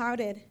dark and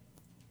clouded.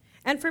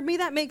 And for me,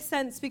 that makes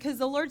sense because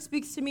the Lord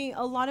speaks to me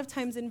a lot of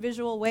times in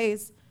visual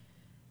ways.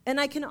 And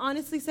I can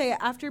honestly say,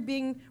 after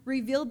being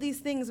revealed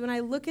these things, when I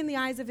look in the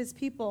eyes of his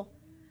people,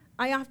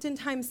 I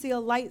oftentimes see a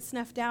light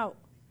snuffed out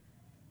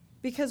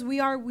because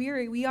we are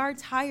weary, we are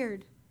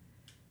tired.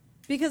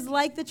 Because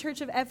like the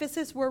church of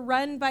Ephesus, we're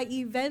run by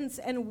events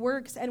and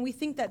works, and we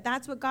think that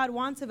that's what God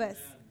wants of us.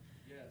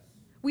 Yes.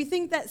 We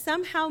think that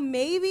somehow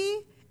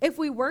maybe if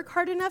we work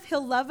hard enough,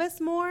 he'll love us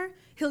more,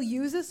 he'll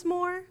use us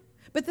more.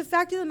 But the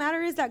fact of the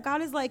matter is that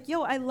God is like,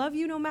 yo, I love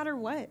you no matter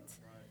what. Right.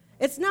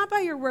 It's not by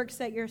your works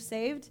that you're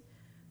saved.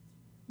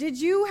 Did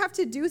you have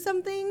to do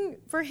something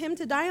for him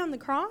to die on the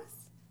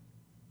cross?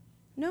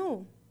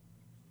 No.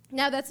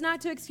 Now, that's not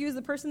to excuse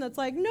the person that's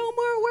like, no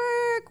more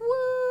work,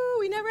 woo,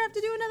 we never have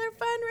to do another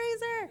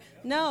fundraiser.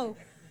 No.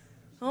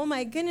 Oh,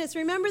 my goodness.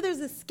 Remember, there's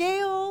a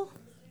scale,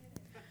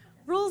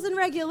 rules and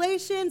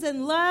regulations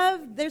and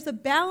love. There's a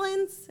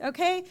balance,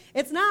 okay?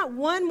 It's not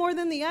one more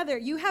than the other.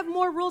 You have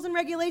more rules and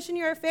regulation,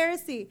 you're a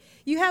Pharisee.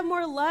 You have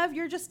more love,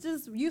 you're just a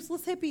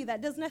useless hippie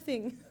that does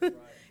nothing. Right.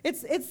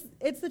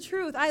 It's the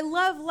truth. I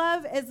love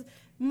love as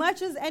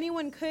much as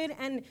anyone could,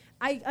 and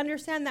I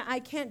understand that I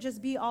can't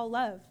just be all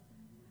love.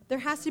 There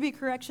has to be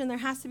correction. There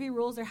has to be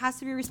rules. There has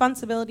to be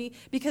responsibility,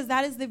 because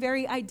that is the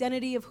very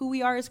identity of who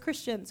we are as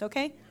Christians,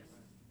 okay?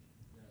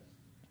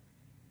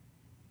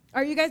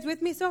 Are you guys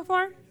with me so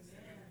far?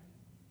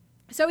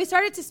 So he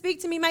started to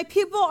speak to me. My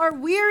people are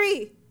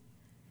weary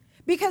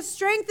because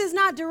strength is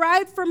not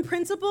derived from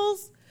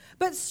principles,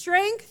 but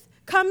strength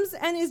comes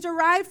and is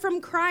derived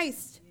from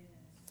Christ.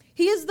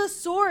 He is the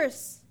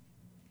source.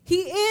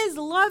 He is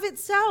love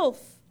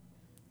itself.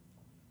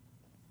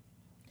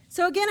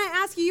 So again, I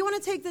ask you, you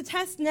want to take the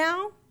test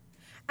now?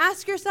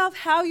 Ask yourself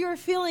how you're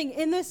feeling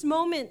in this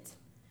moment.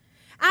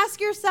 Ask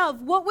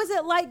yourself, what was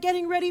it like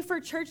getting ready for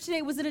church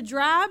today? Was it a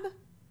drab?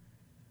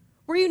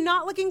 Were you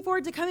not looking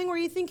forward to coming? Were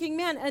you thinking,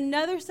 man,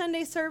 another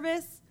Sunday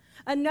service,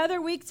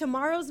 another week,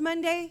 tomorrow's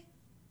Monday?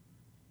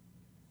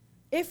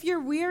 If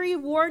you're weary,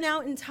 worn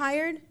out, and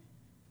tired,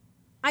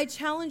 I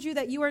challenge you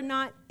that you are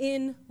not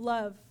in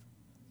love.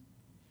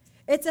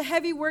 It's a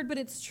heavy word, but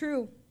it's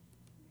true.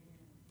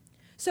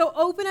 So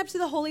open up to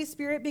the Holy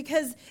Spirit,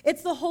 because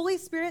it's the Holy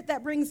Spirit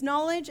that brings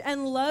knowledge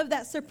and love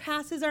that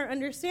surpasses our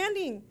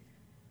understanding.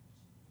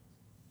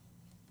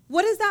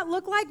 What does that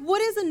look like? What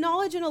is a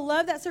knowledge and a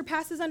love that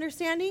surpasses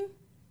understanding?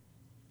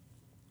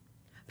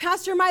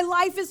 Pastor, my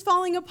life is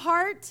falling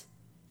apart,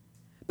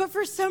 but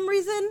for some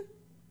reason,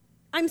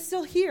 I'm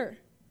still here.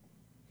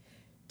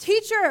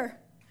 Teacher,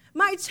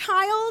 my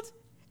child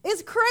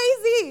is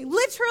crazy,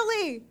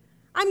 literally.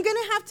 I'm going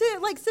to have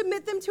to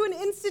submit them to an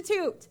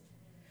institute.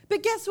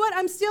 But guess what?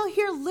 I'm still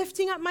here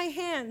lifting up my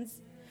hands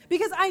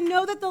because I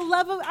know that the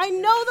love of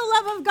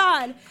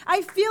God.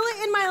 I feel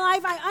it in my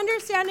life. I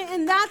understand it,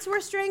 and that's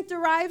where strength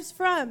derives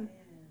from.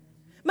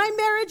 My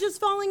marriage is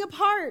falling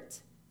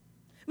apart.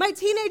 My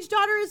teenage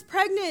daughter is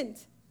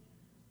pregnant.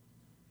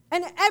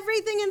 And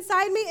everything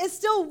inside me is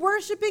still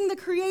worshiping the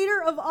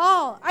creator of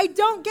all. I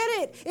don't get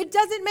it. It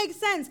doesn't make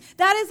sense.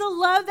 That is a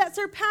love that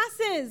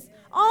surpasses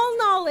all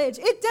knowledge.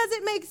 It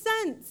doesn't make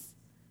sense.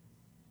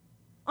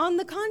 On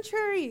the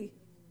contrary,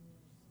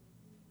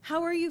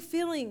 how are you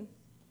feeling?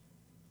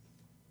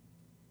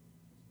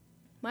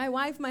 My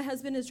wife, my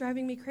husband is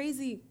driving me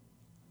crazy.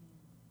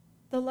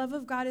 The love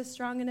of God is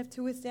strong enough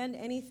to withstand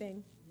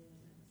anything.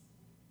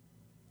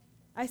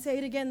 I say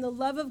it again, the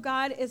love of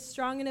God is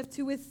strong enough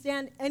to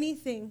withstand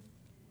anything.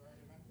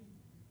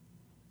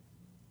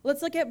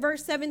 Let's look at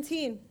verse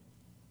 17.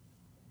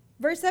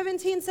 Verse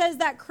 17 says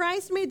that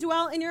Christ may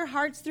dwell in your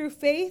hearts through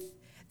faith,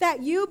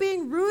 that you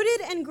being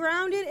rooted and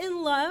grounded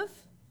in love.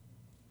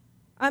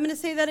 I'm going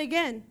to say that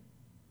again.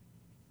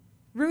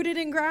 Rooted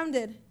and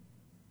grounded.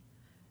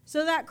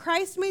 So that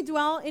Christ may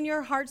dwell in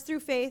your hearts through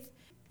faith.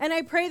 And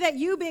I pray that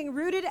you being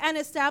rooted and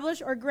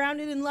established or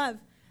grounded in love.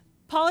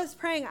 Paul is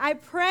praying, I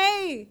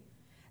pray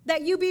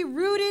that you be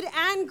rooted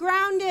and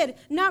grounded,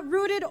 not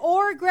rooted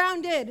or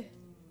grounded.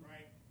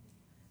 Right.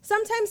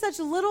 Sometimes such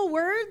little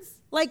words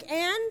like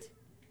 "and"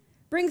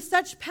 bring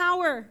such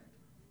power.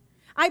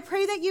 I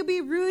pray that you be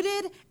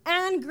rooted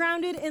and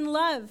grounded in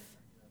love.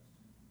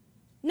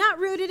 Not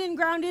rooted and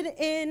grounded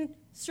in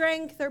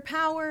strength or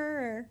power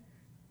or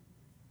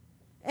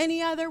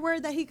any other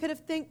word that he could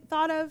have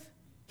thought of.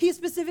 He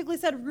specifically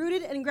said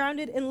rooted and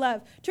grounded in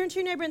love. Turn to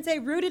your neighbor and say,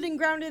 rooted and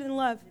grounded in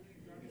love.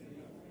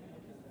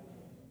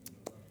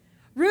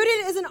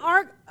 Rooted is an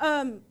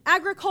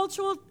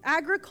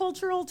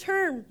agricultural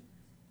term.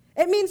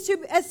 It means to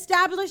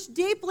establish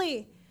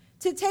deeply,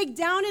 to take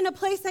down in a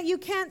place that you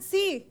can't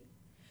see.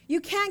 You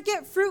can't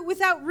get fruit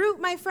without root,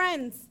 my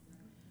friends.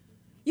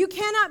 You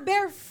cannot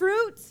bear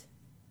fruit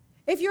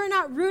if you're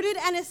not rooted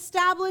and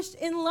established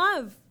in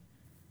love.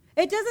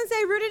 It doesn't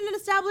say rooted and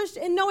established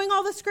in knowing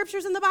all the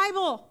scriptures in the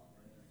Bible.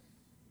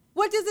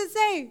 What does it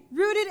say?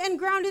 Rooted and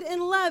grounded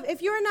in love.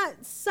 If you're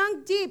not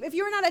sunk deep, if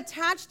you're not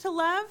attached to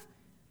love,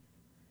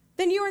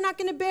 then you are not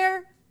going to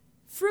bear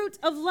fruit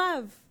of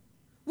love.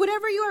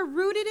 Whatever you are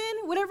rooted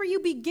in, whatever you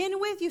begin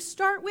with, you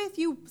start with,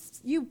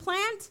 you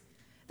plant,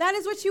 that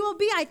is what you will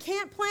be. I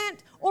can't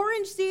plant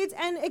orange seeds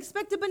and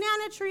expect a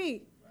banana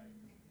tree.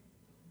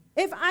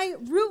 If I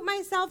root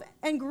myself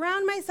and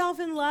ground myself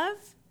in love,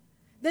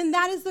 then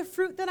that is the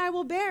fruit that I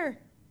will bear. Amen.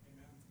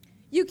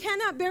 You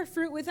cannot bear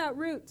fruit without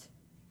root.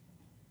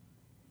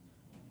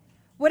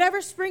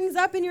 Whatever springs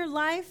up in your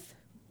life,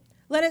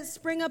 let it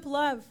spring up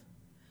love.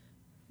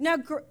 Now,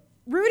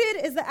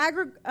 rooted is the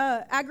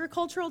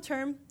agricultural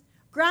term.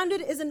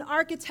 Grounded is an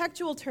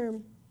architectural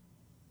term.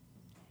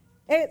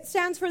 It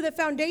stands for the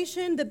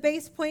foundation, the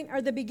base point,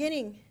 or the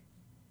beginning.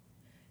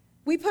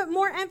 We put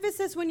more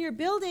emphasis when you're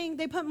building,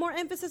 they put more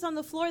emphasis on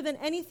the floor than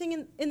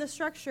anything in the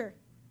structure.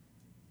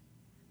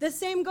 The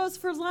same goes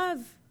for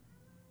love.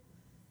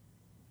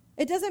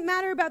 It doesn't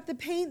matter about the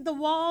paint, the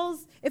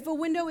walls. If a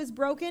window is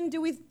broken,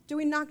 do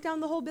we knock down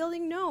the whole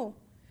building? No.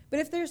 But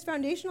if there's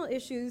foundational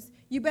issues,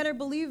 you better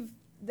believe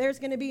there's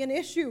going to be an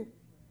issue.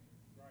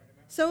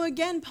 So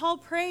again, Paul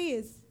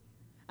prays.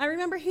 I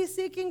remember he's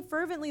seeking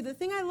fervently. The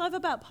thing I love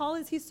about Paul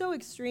is he's so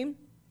extreme.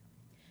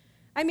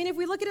 I mean, if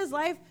we look at his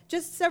life,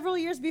 just several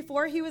years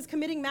before he was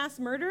committing mass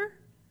murder,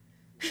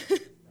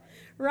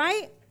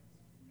 right?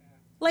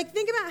 Like,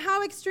 think about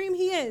how extreme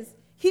he is.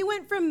 He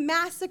went from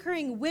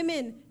massacring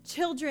women,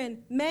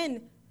 children,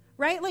 men,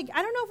 right? Like,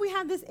 I don't know if we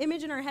have this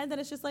image in our head that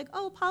it's just like,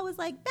 oh, Paul was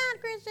like, bad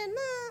Christian,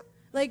 nah.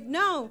 Like,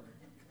 no.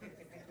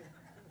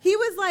 He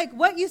was like,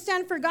 what, you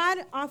stand for God?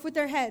 Off with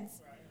their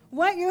heads.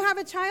 What, you have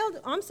a child?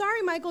 I'm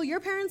sorry, Michael, your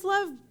parents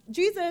love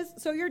Jesus,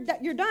 so you're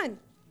done.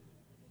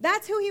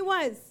 That's who he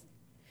was.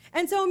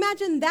 And so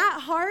imagine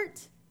that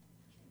heart,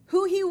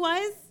 who he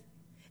was,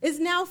 is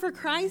now for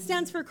Christ,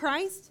 stands for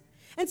Christ.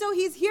 And so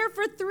he's here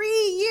for 3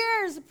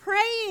 years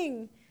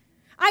praying.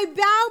 I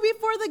bow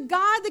before the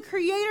God, the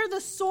creator,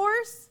 the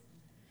source,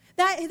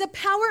 that the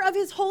power of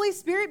his Holy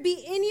Spirit be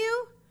in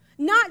you,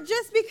 not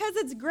just because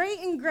it's great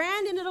and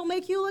grand and it'll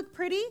make you look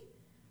pretty,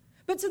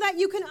 but so that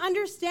you can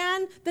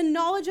understand the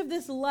knowledge of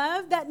this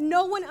love that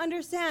no one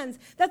understands,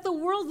 that the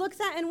world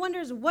looks at and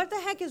wonders, what the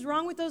heck is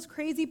wrong with those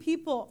crazy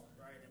people?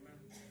 Right,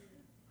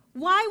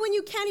 why, when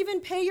you can't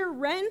even pay your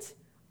rent,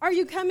 are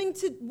you coming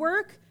to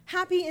work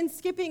happy and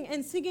skipping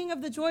and singing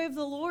of the joy of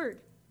the Lord?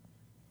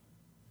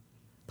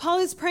 Paul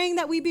is praying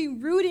that we be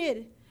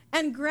rooted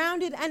and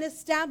grounded and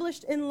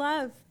established in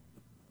love.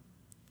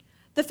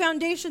 The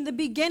foundation, the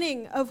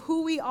beginning of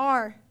who we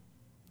are.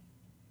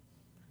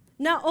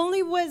 Not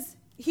only was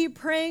he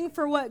praying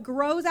for what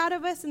grows out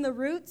of us in the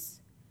roots,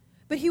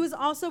 but he was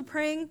also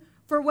praying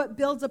for what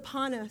builds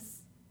upon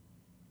us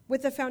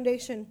with the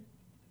foundation.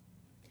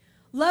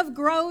 Love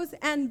grows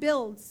and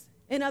builds,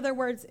 in other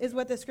words, is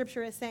what the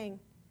scripture is saying.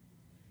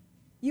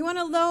 You want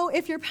to know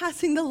if you're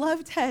passing the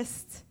love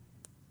test?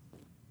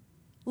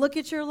 Look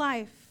at your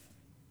life.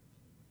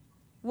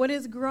 What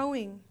is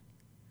growing?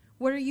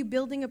 What are you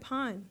building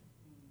upon?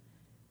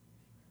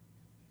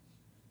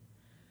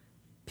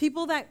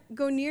 People that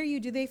go near you,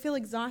 do they feel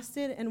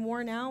exhausted and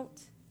worn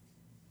out?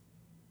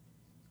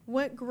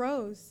 What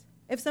grows?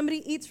 If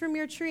somebody eats from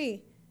your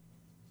tree,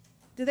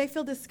 do they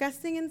feel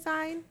disgusting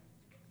inside?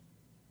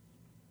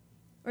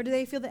 Or do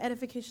they feel the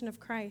edification of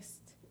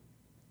Christ?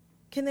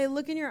 Can they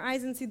look in your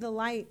eyes and see the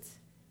light?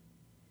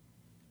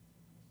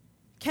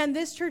 Can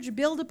this church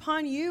build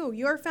upon you,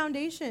 your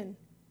foundation?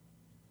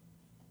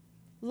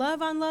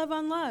 Love on love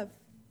on love.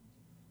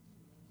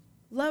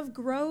 Love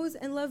grows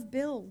and love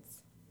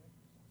builds.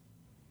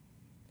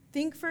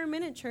 Think for a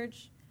minute,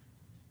 church.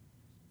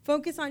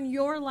 Focus on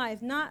your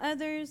life, not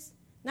others,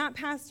 not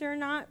Pastor,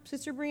 not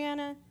Sister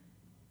Brianna.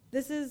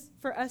 This is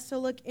for us to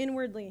look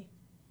inwardly.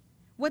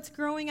 What's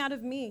growing out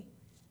of me?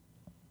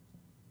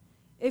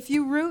 If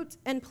you root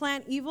and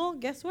plant evil,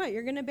 guess what?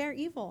 You're going to bear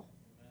evil.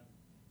 Amen.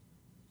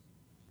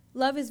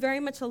 Love is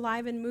very much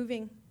alive and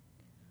moving.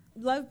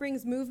 Love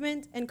brings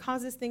movement and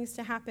causes things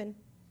to happen.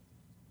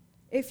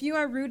 If you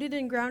are rooted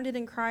and grounded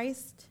in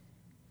Christ,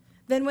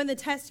 then when the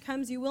test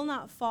comes, you will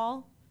not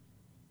fall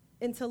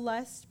into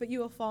lust, but you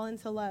will fall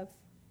into love.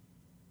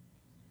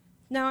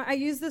 Now, I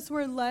use this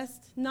word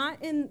lust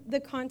not in the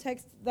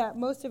context that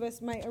most of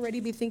us might already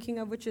be thinking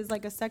of, which is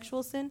like a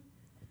sexual sin,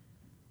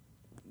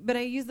 but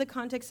I use the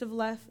context of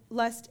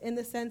lust in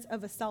the sense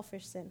of a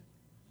selfish sin.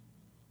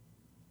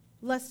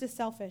 Lust is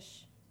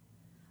selfish.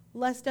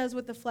 Lust does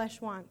what the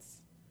flesh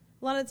wants.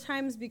 A lot of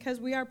times,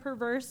 because we are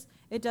perverse,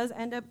 it does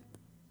end up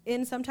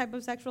in some type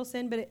of sexual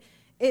sin, but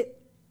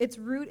its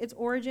root, its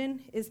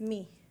origin is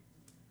me.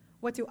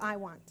 What do I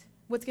want?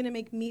 What's going to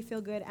make me feel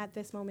good at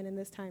this moment in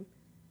this time?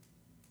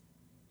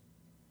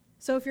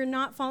 So if you're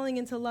not falling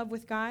into love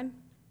with God,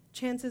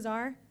 chances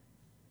are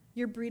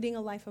you're breeding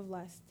a life of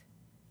lust.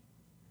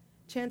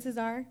 Chances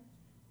are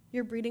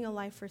you're breeding a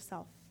life for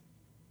self.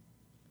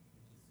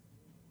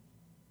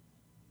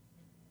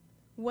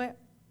 What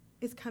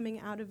is coming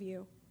out of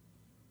you?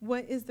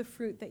 What is the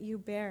fruit that you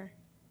bear?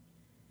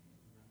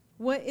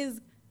 What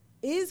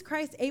is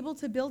Christ able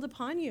to build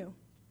upon you?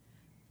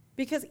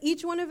 Because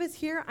each one of us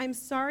here, I'm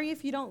sorry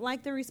if you don't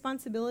like the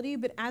responsibility,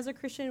 but as a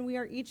Christian, we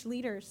are each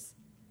leaders.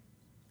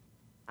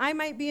 I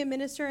might be a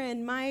minister,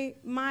 and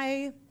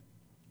my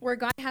where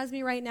God has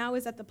me right now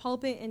is at the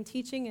pulpit and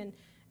teaching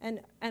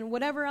and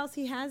whatever else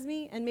he has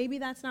me, and maybe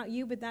that's not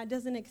you, but that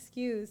doesn't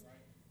excuse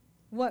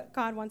what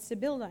God wants to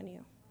build on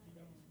you.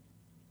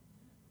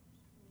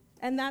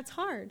 And that's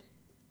hard.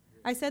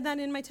 I said that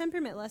in my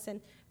temperament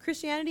lesson.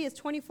 Christianity is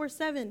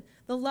 24/7.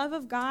 The love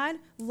of God,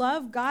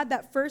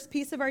 that first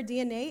piece of our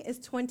DNA is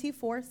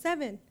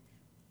 24/7.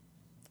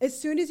 As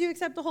soon as you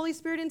accept the Holy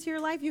Spirit into your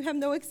life, you have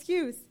no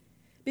excuse.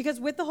 Because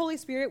with the Holy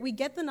Spirit, we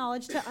get the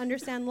knowledge to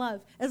understand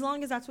love, as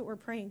long as that's what we're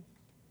praying.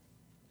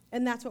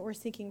 And that's what we're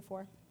seeking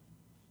for.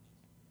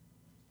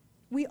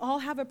 We all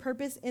have a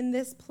purpose in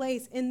this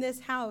place, in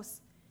this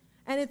house.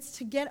 And it's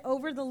to get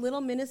over the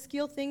little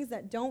minuscule things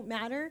that don't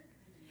matter.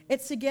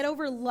 It's to get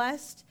over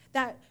lust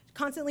that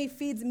constantly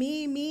feeds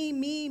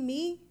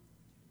me.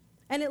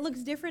 And it looks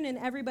different in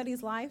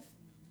everybody's life.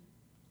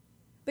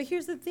 But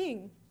here's the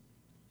thing,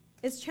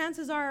 is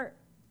chances are,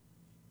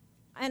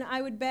 and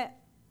I would bet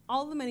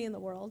all the money in the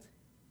world,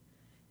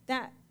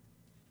 that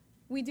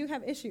we do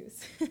have issues,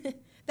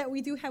 that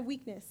we do have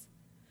weakness.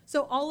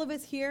 So all of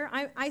us here,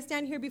 I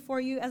stand here before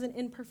you as an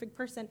imperfect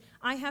person.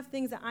 I have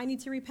things that I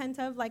need to repent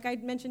of. Like I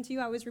mentioned to you,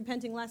 I was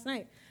repenting last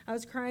night. I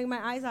was crying my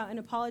eyes out and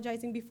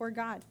apologizing before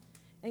God.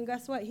 And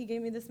guess what? He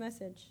gave me this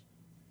message.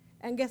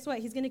 And guess what?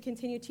 He's going to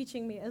continue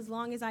teaching me as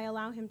long as I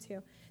allow him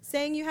to.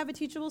 Saying you have a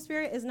teachable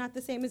spirit is not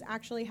the same as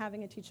actually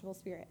having a teachable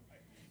spirit.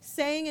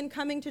 Saying and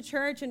coming to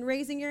church and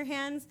raising your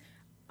hands,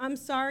 I'm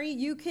sorry,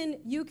 you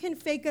can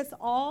fake us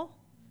all.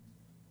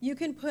 You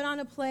can put on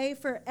a play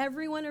for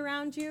everyone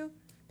around you,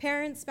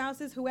 parents,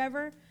 spouses,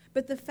 whoever.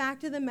 But the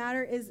fact of the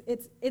matter is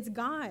it's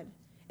God.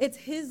 It's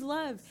his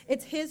love.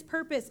 It's his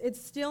purpose.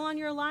 It's still on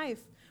your life,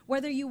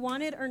 whether you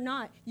want it or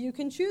not. You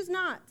can choose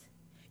not.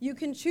 You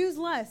can choose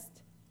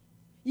lust.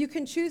 You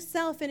can choose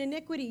self and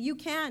iniquity. You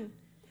can,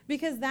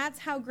 because that's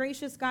how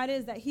gracious God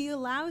is, that he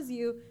allows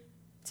you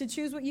to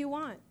choose what you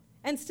want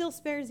and still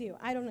spares you.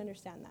 I don't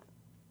understand that.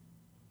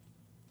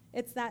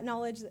 It's that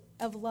knowledge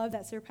of love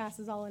that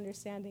surpasses all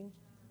understanding.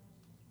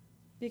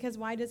 Because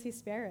why does he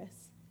spare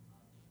us?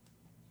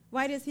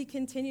 Why does he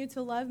continue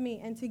to love me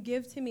and to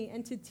give to me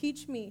and to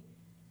teach me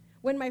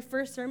when my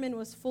first sermon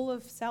was full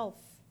of self?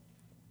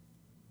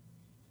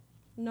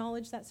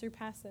 Knowledge that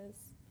surpasses.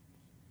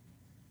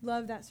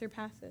 Love that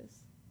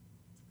surpasses.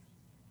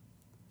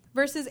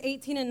 Verses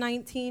 18 and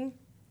 19.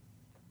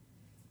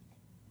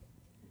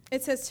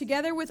 It says,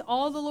 together with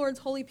all the Lord's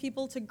holy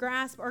people to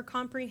grasp or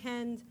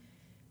comprehend,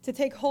 to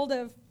take hold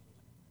of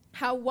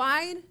how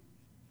wide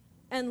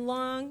and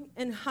long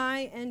and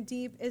high and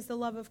deep is the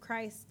love of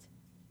Christ.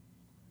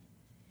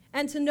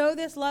 And to know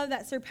this love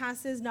that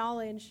surpasses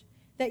knowledge,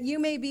 that you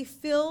may be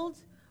filled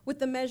with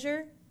the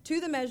measure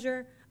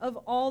of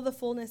all the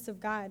fullness of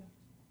God.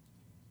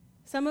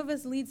 Some of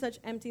us lead such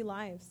empty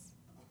lives.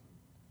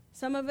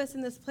 Some of us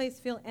in this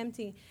place feel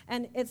empty.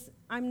 And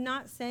I'm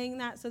not saying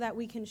that so that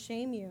we can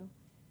shame you,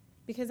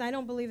 because I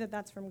don't believe that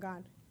that's from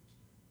God.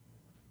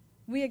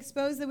 We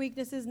expose the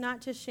weaknesses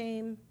not to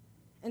shame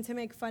and to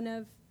make fun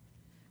of,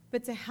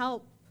 but to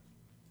help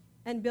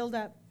and build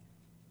up.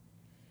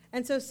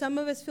 And so some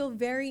of us feel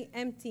very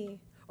empty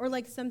or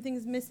like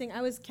something's missing.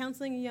 I was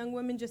counseling a young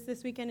woman just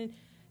this weekend, and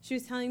she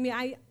was telling me,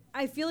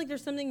 I feel like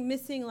there's something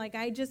missing, like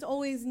I just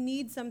always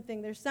need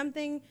something. There's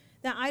something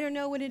that I don't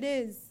know what it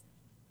is.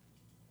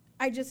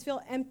 I just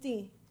feel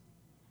empty.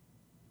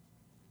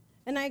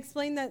 And I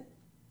explained that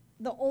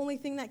the only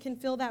thing that can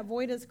fill that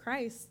void is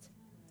Christ.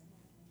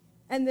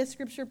 And this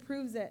scripture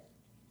proves it.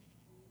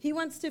 He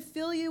wants to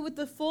fill you with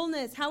the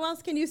fullness. How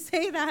else can you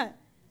say that?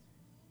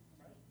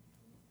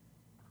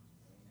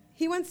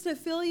 He wants to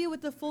fill you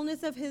with the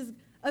fullness of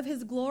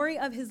his glory,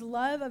 of his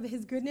love, of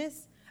his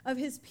goodness, of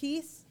his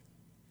peace.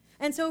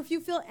 And so if you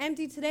feel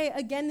empty today,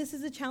 again, this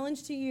is a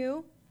challenge to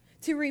you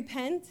to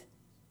repent,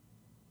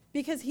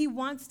 because he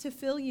wants to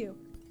fill you.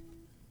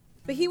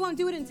 But he won't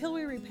do it until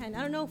we repent.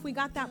 I don't know if we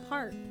got that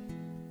part.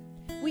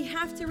 We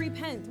have to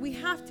repent. We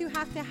have to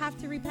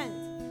repent.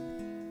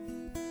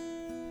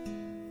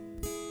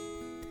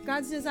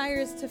 God's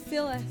desire is to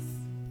fill us.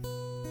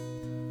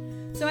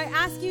 So I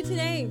ask you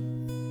today,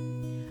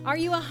 are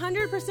you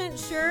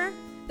 100% sure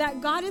that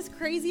God is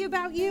crazy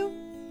about you?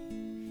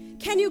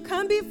 Can you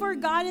come before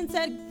God and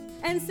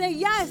say,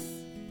 yes,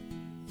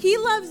 he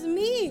loves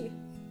me.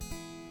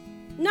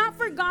 Not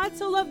for God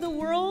so loved the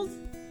world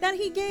that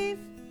he gave,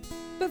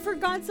 but for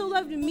God so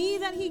loved me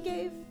that he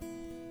gave.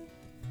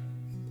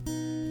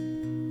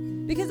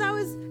 Because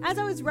as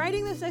I was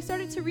writing this, I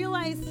started to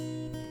realize,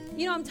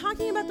 I'm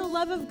talking about the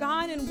love of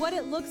God and what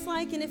it looks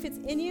like and if it's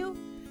in you.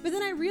 But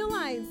then I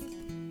realized,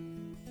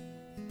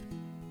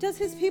 does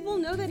his people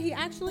know that he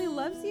actually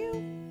loves you?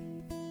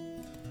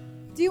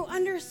 Do you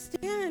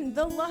understand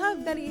the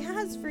love that he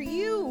has for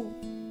you?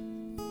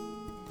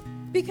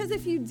 Because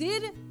if you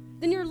did,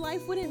 then your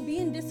life wouldn't be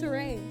in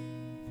disarray.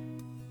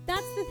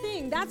 That's the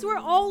thing. That's where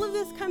all of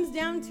this comes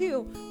down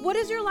to. What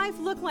does your life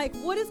look like?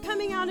 What is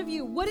coming out of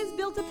you? What is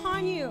built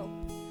upon you?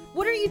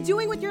 What are you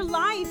doing with your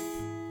life?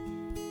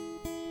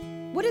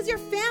 What does your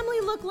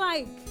family look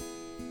like?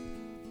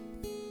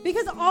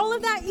 Because all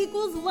of that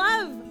equals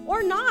love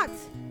or not.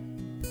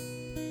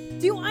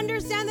 Do you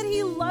understand that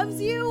he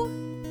loves you?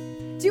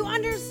 Do you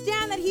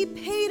understand that he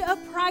paid a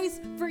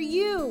price for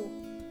you?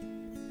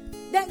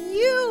 That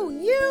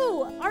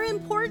you are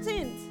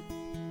important.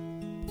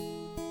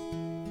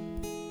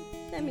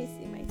 Let me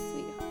see my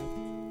sweetheart.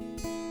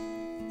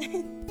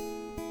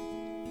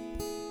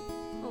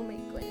 Oh my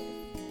goodness.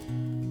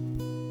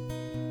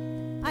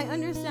 I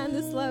understand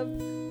this love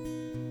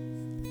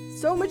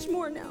so much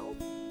more now.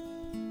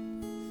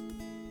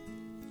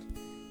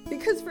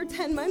 Because for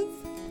 10 months,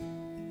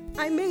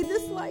 I made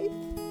this life.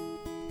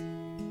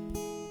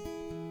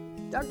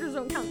 Doctors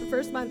don't count the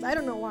first months. I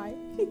don't know why.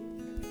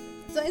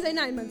 So I say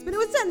 9 months, but it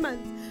was 10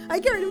 months. I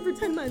carried him for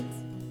 10 months.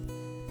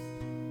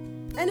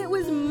 And it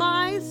was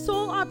my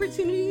sole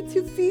opportunity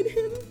to feed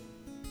him,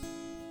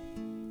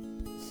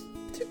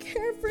 to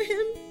care for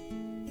him,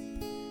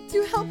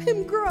 to help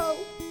him grow.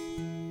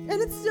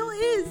 And it still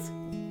is.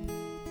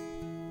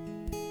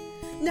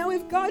 Now,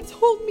 if God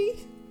told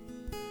me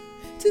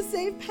to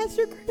save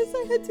Pastor Chris,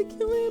 I had to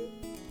kill him.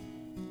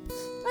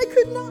 I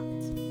could not.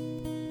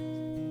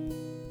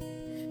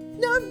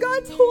 Now, if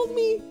God told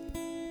me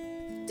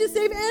to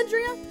save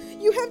Andrea,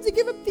 you have to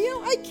give up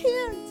Theo, I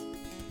can't.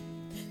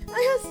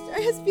 I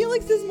asked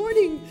Felix this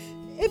morning,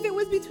 if it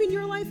was between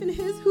your life and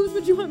his, whose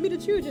would you want me to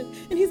choose?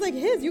 And he's like,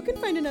 his. You can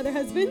find another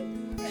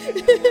husband.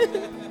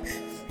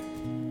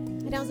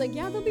 And I was like,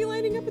 yeah, they'll be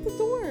lining up at the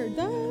door.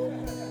 Duh.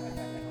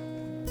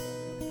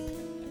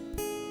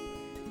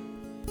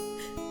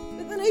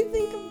 But then I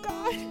think of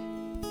God,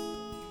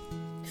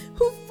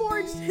 who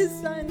forged his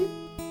son,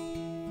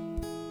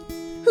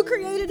 who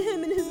created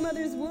him in his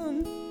mother's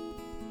womb,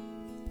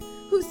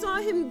 who saw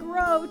him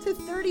grow to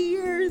 30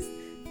 years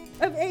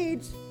of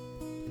age,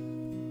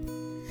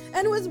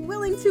 and was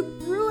willing to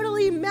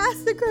brutally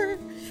massacre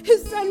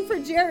his son for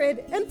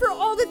Jared and for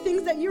all the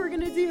things that you were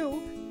going to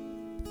do.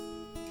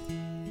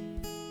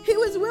 He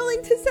was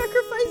willing to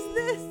sacrifice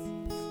this,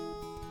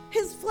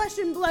 his flesh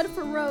and blood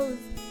for Rose,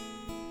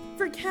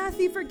 for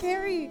Kathy, for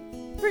Carrie,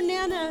 for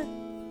Nana,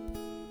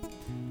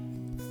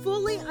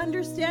 fully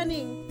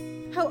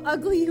understanding how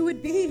ugly you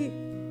would be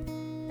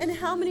and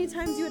how many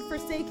times you would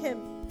forsake him.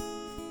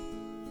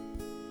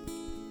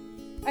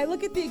 I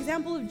look at the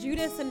example of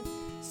Judas, and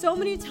so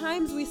many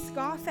times we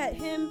scoff at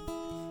him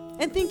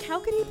and think, how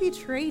could he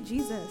betray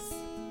Jesus?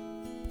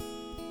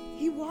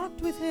 He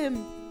walked with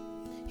him.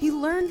 He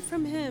learned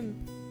from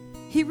him.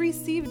 He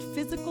received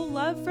physical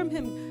love from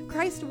him.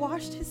 Christ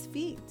washed his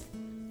feet.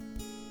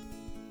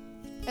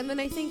 And then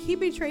I think he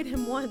betrayed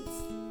him once.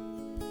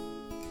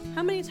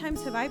 How many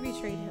times have I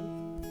betrayed him?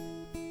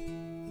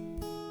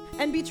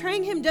 And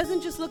betraying him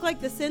doesn't just look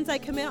like the sins I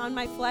commit on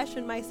my flesh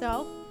and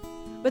myself,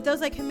 but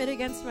those I commit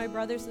against my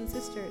brothers and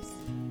sisters.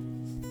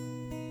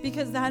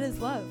 Because that is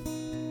love.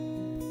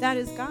 That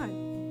is God.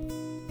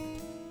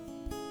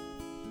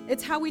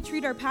 It's how we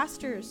treat our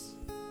pastors.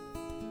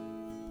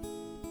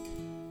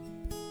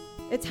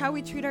 It's how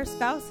we treat our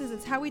spouses.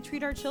 It's how we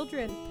treat our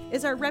children.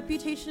 Is our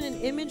reputation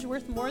and image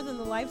worth more than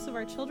the lives of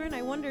our children?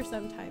 I wonder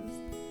sometimes.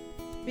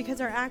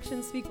 Because our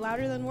actions speak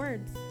louder than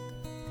words.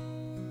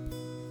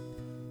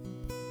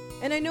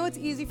 And I know it's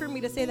easy for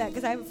me to say that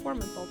because I have a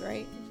 4-month-old,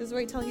 right? Just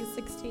wait till he's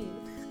 16.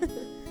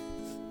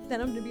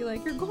 Then I'm going to be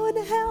like, you're going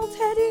to hell,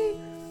 Teddy.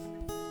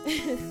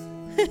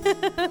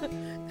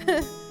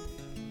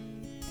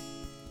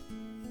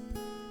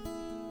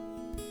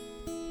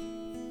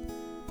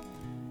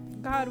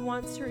 God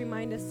wants to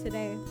remind us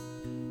today.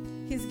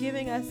 He's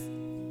giving us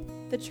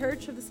the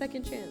church of the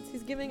second chance.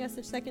 He's giving us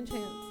a second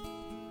chance.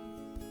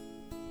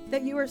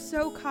 That you are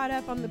so caught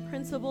up on the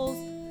principles,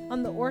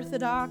 on the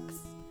orthodox.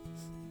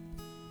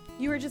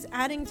 You are just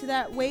adding to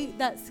that weight,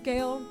 that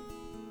scale.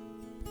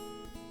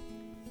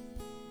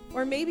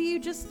 Or maybe you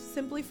just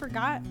simply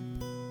forgot.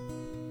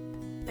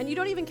 And you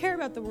don't even care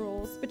about the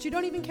rules, but you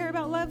don't even care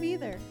about love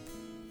either.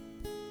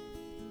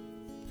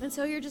 And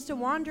so you're just a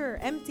wanderer,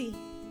 empty.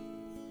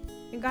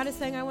 And God is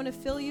saying, I want to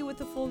fill you with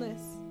the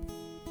fullness.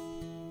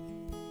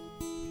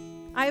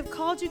 I have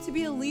called you to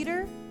be a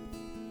leader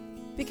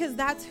because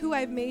that's who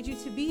I've made you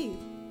to be.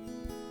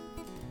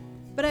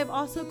 But I've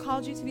also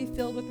called you to be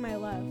filled with my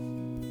love.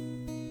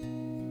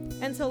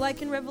 And so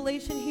like in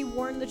Revelation, he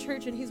warned the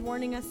church and he's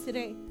warning us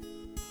today.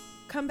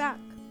 Come back.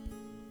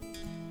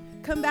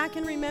 Come back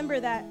and remember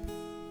that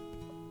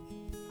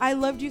I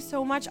loved you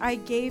so much, I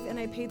gave and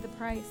I paid the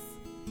price.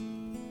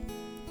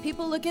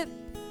 People look at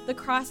the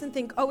cross and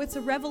think, oh, it's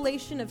a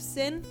revelation of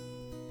sin,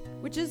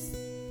 which is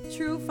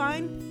true,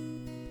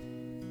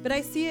 fine. But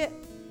I see it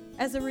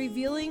as a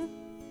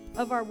revealing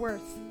of our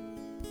worth.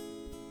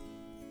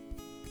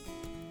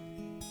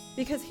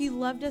 Because he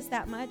loved us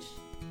that much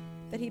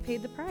that he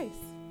paid the price.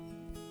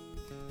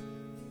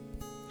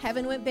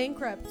 Heaven went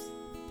bankrupt.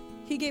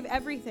 He gave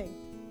everything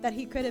that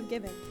he could have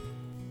given.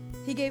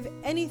 He gave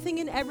anything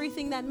and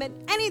everything that meant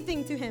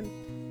anything to him.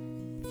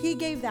 He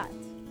gave that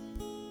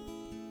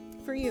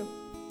for you.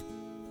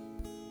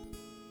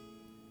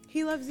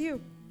 He loves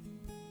you.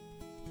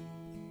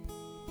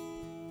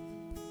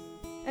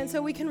 And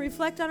so we can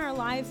reflect on our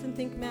lives and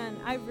think, man,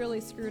 I've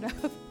really screwed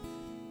up.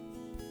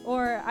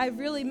 Or I've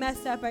really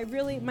messed up.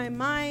 My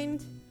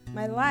mind,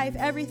 my life,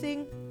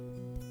 everything.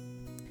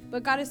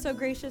 But God is so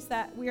gracious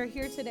that we are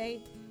here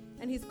today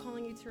and he's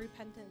calling you to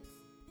repentance.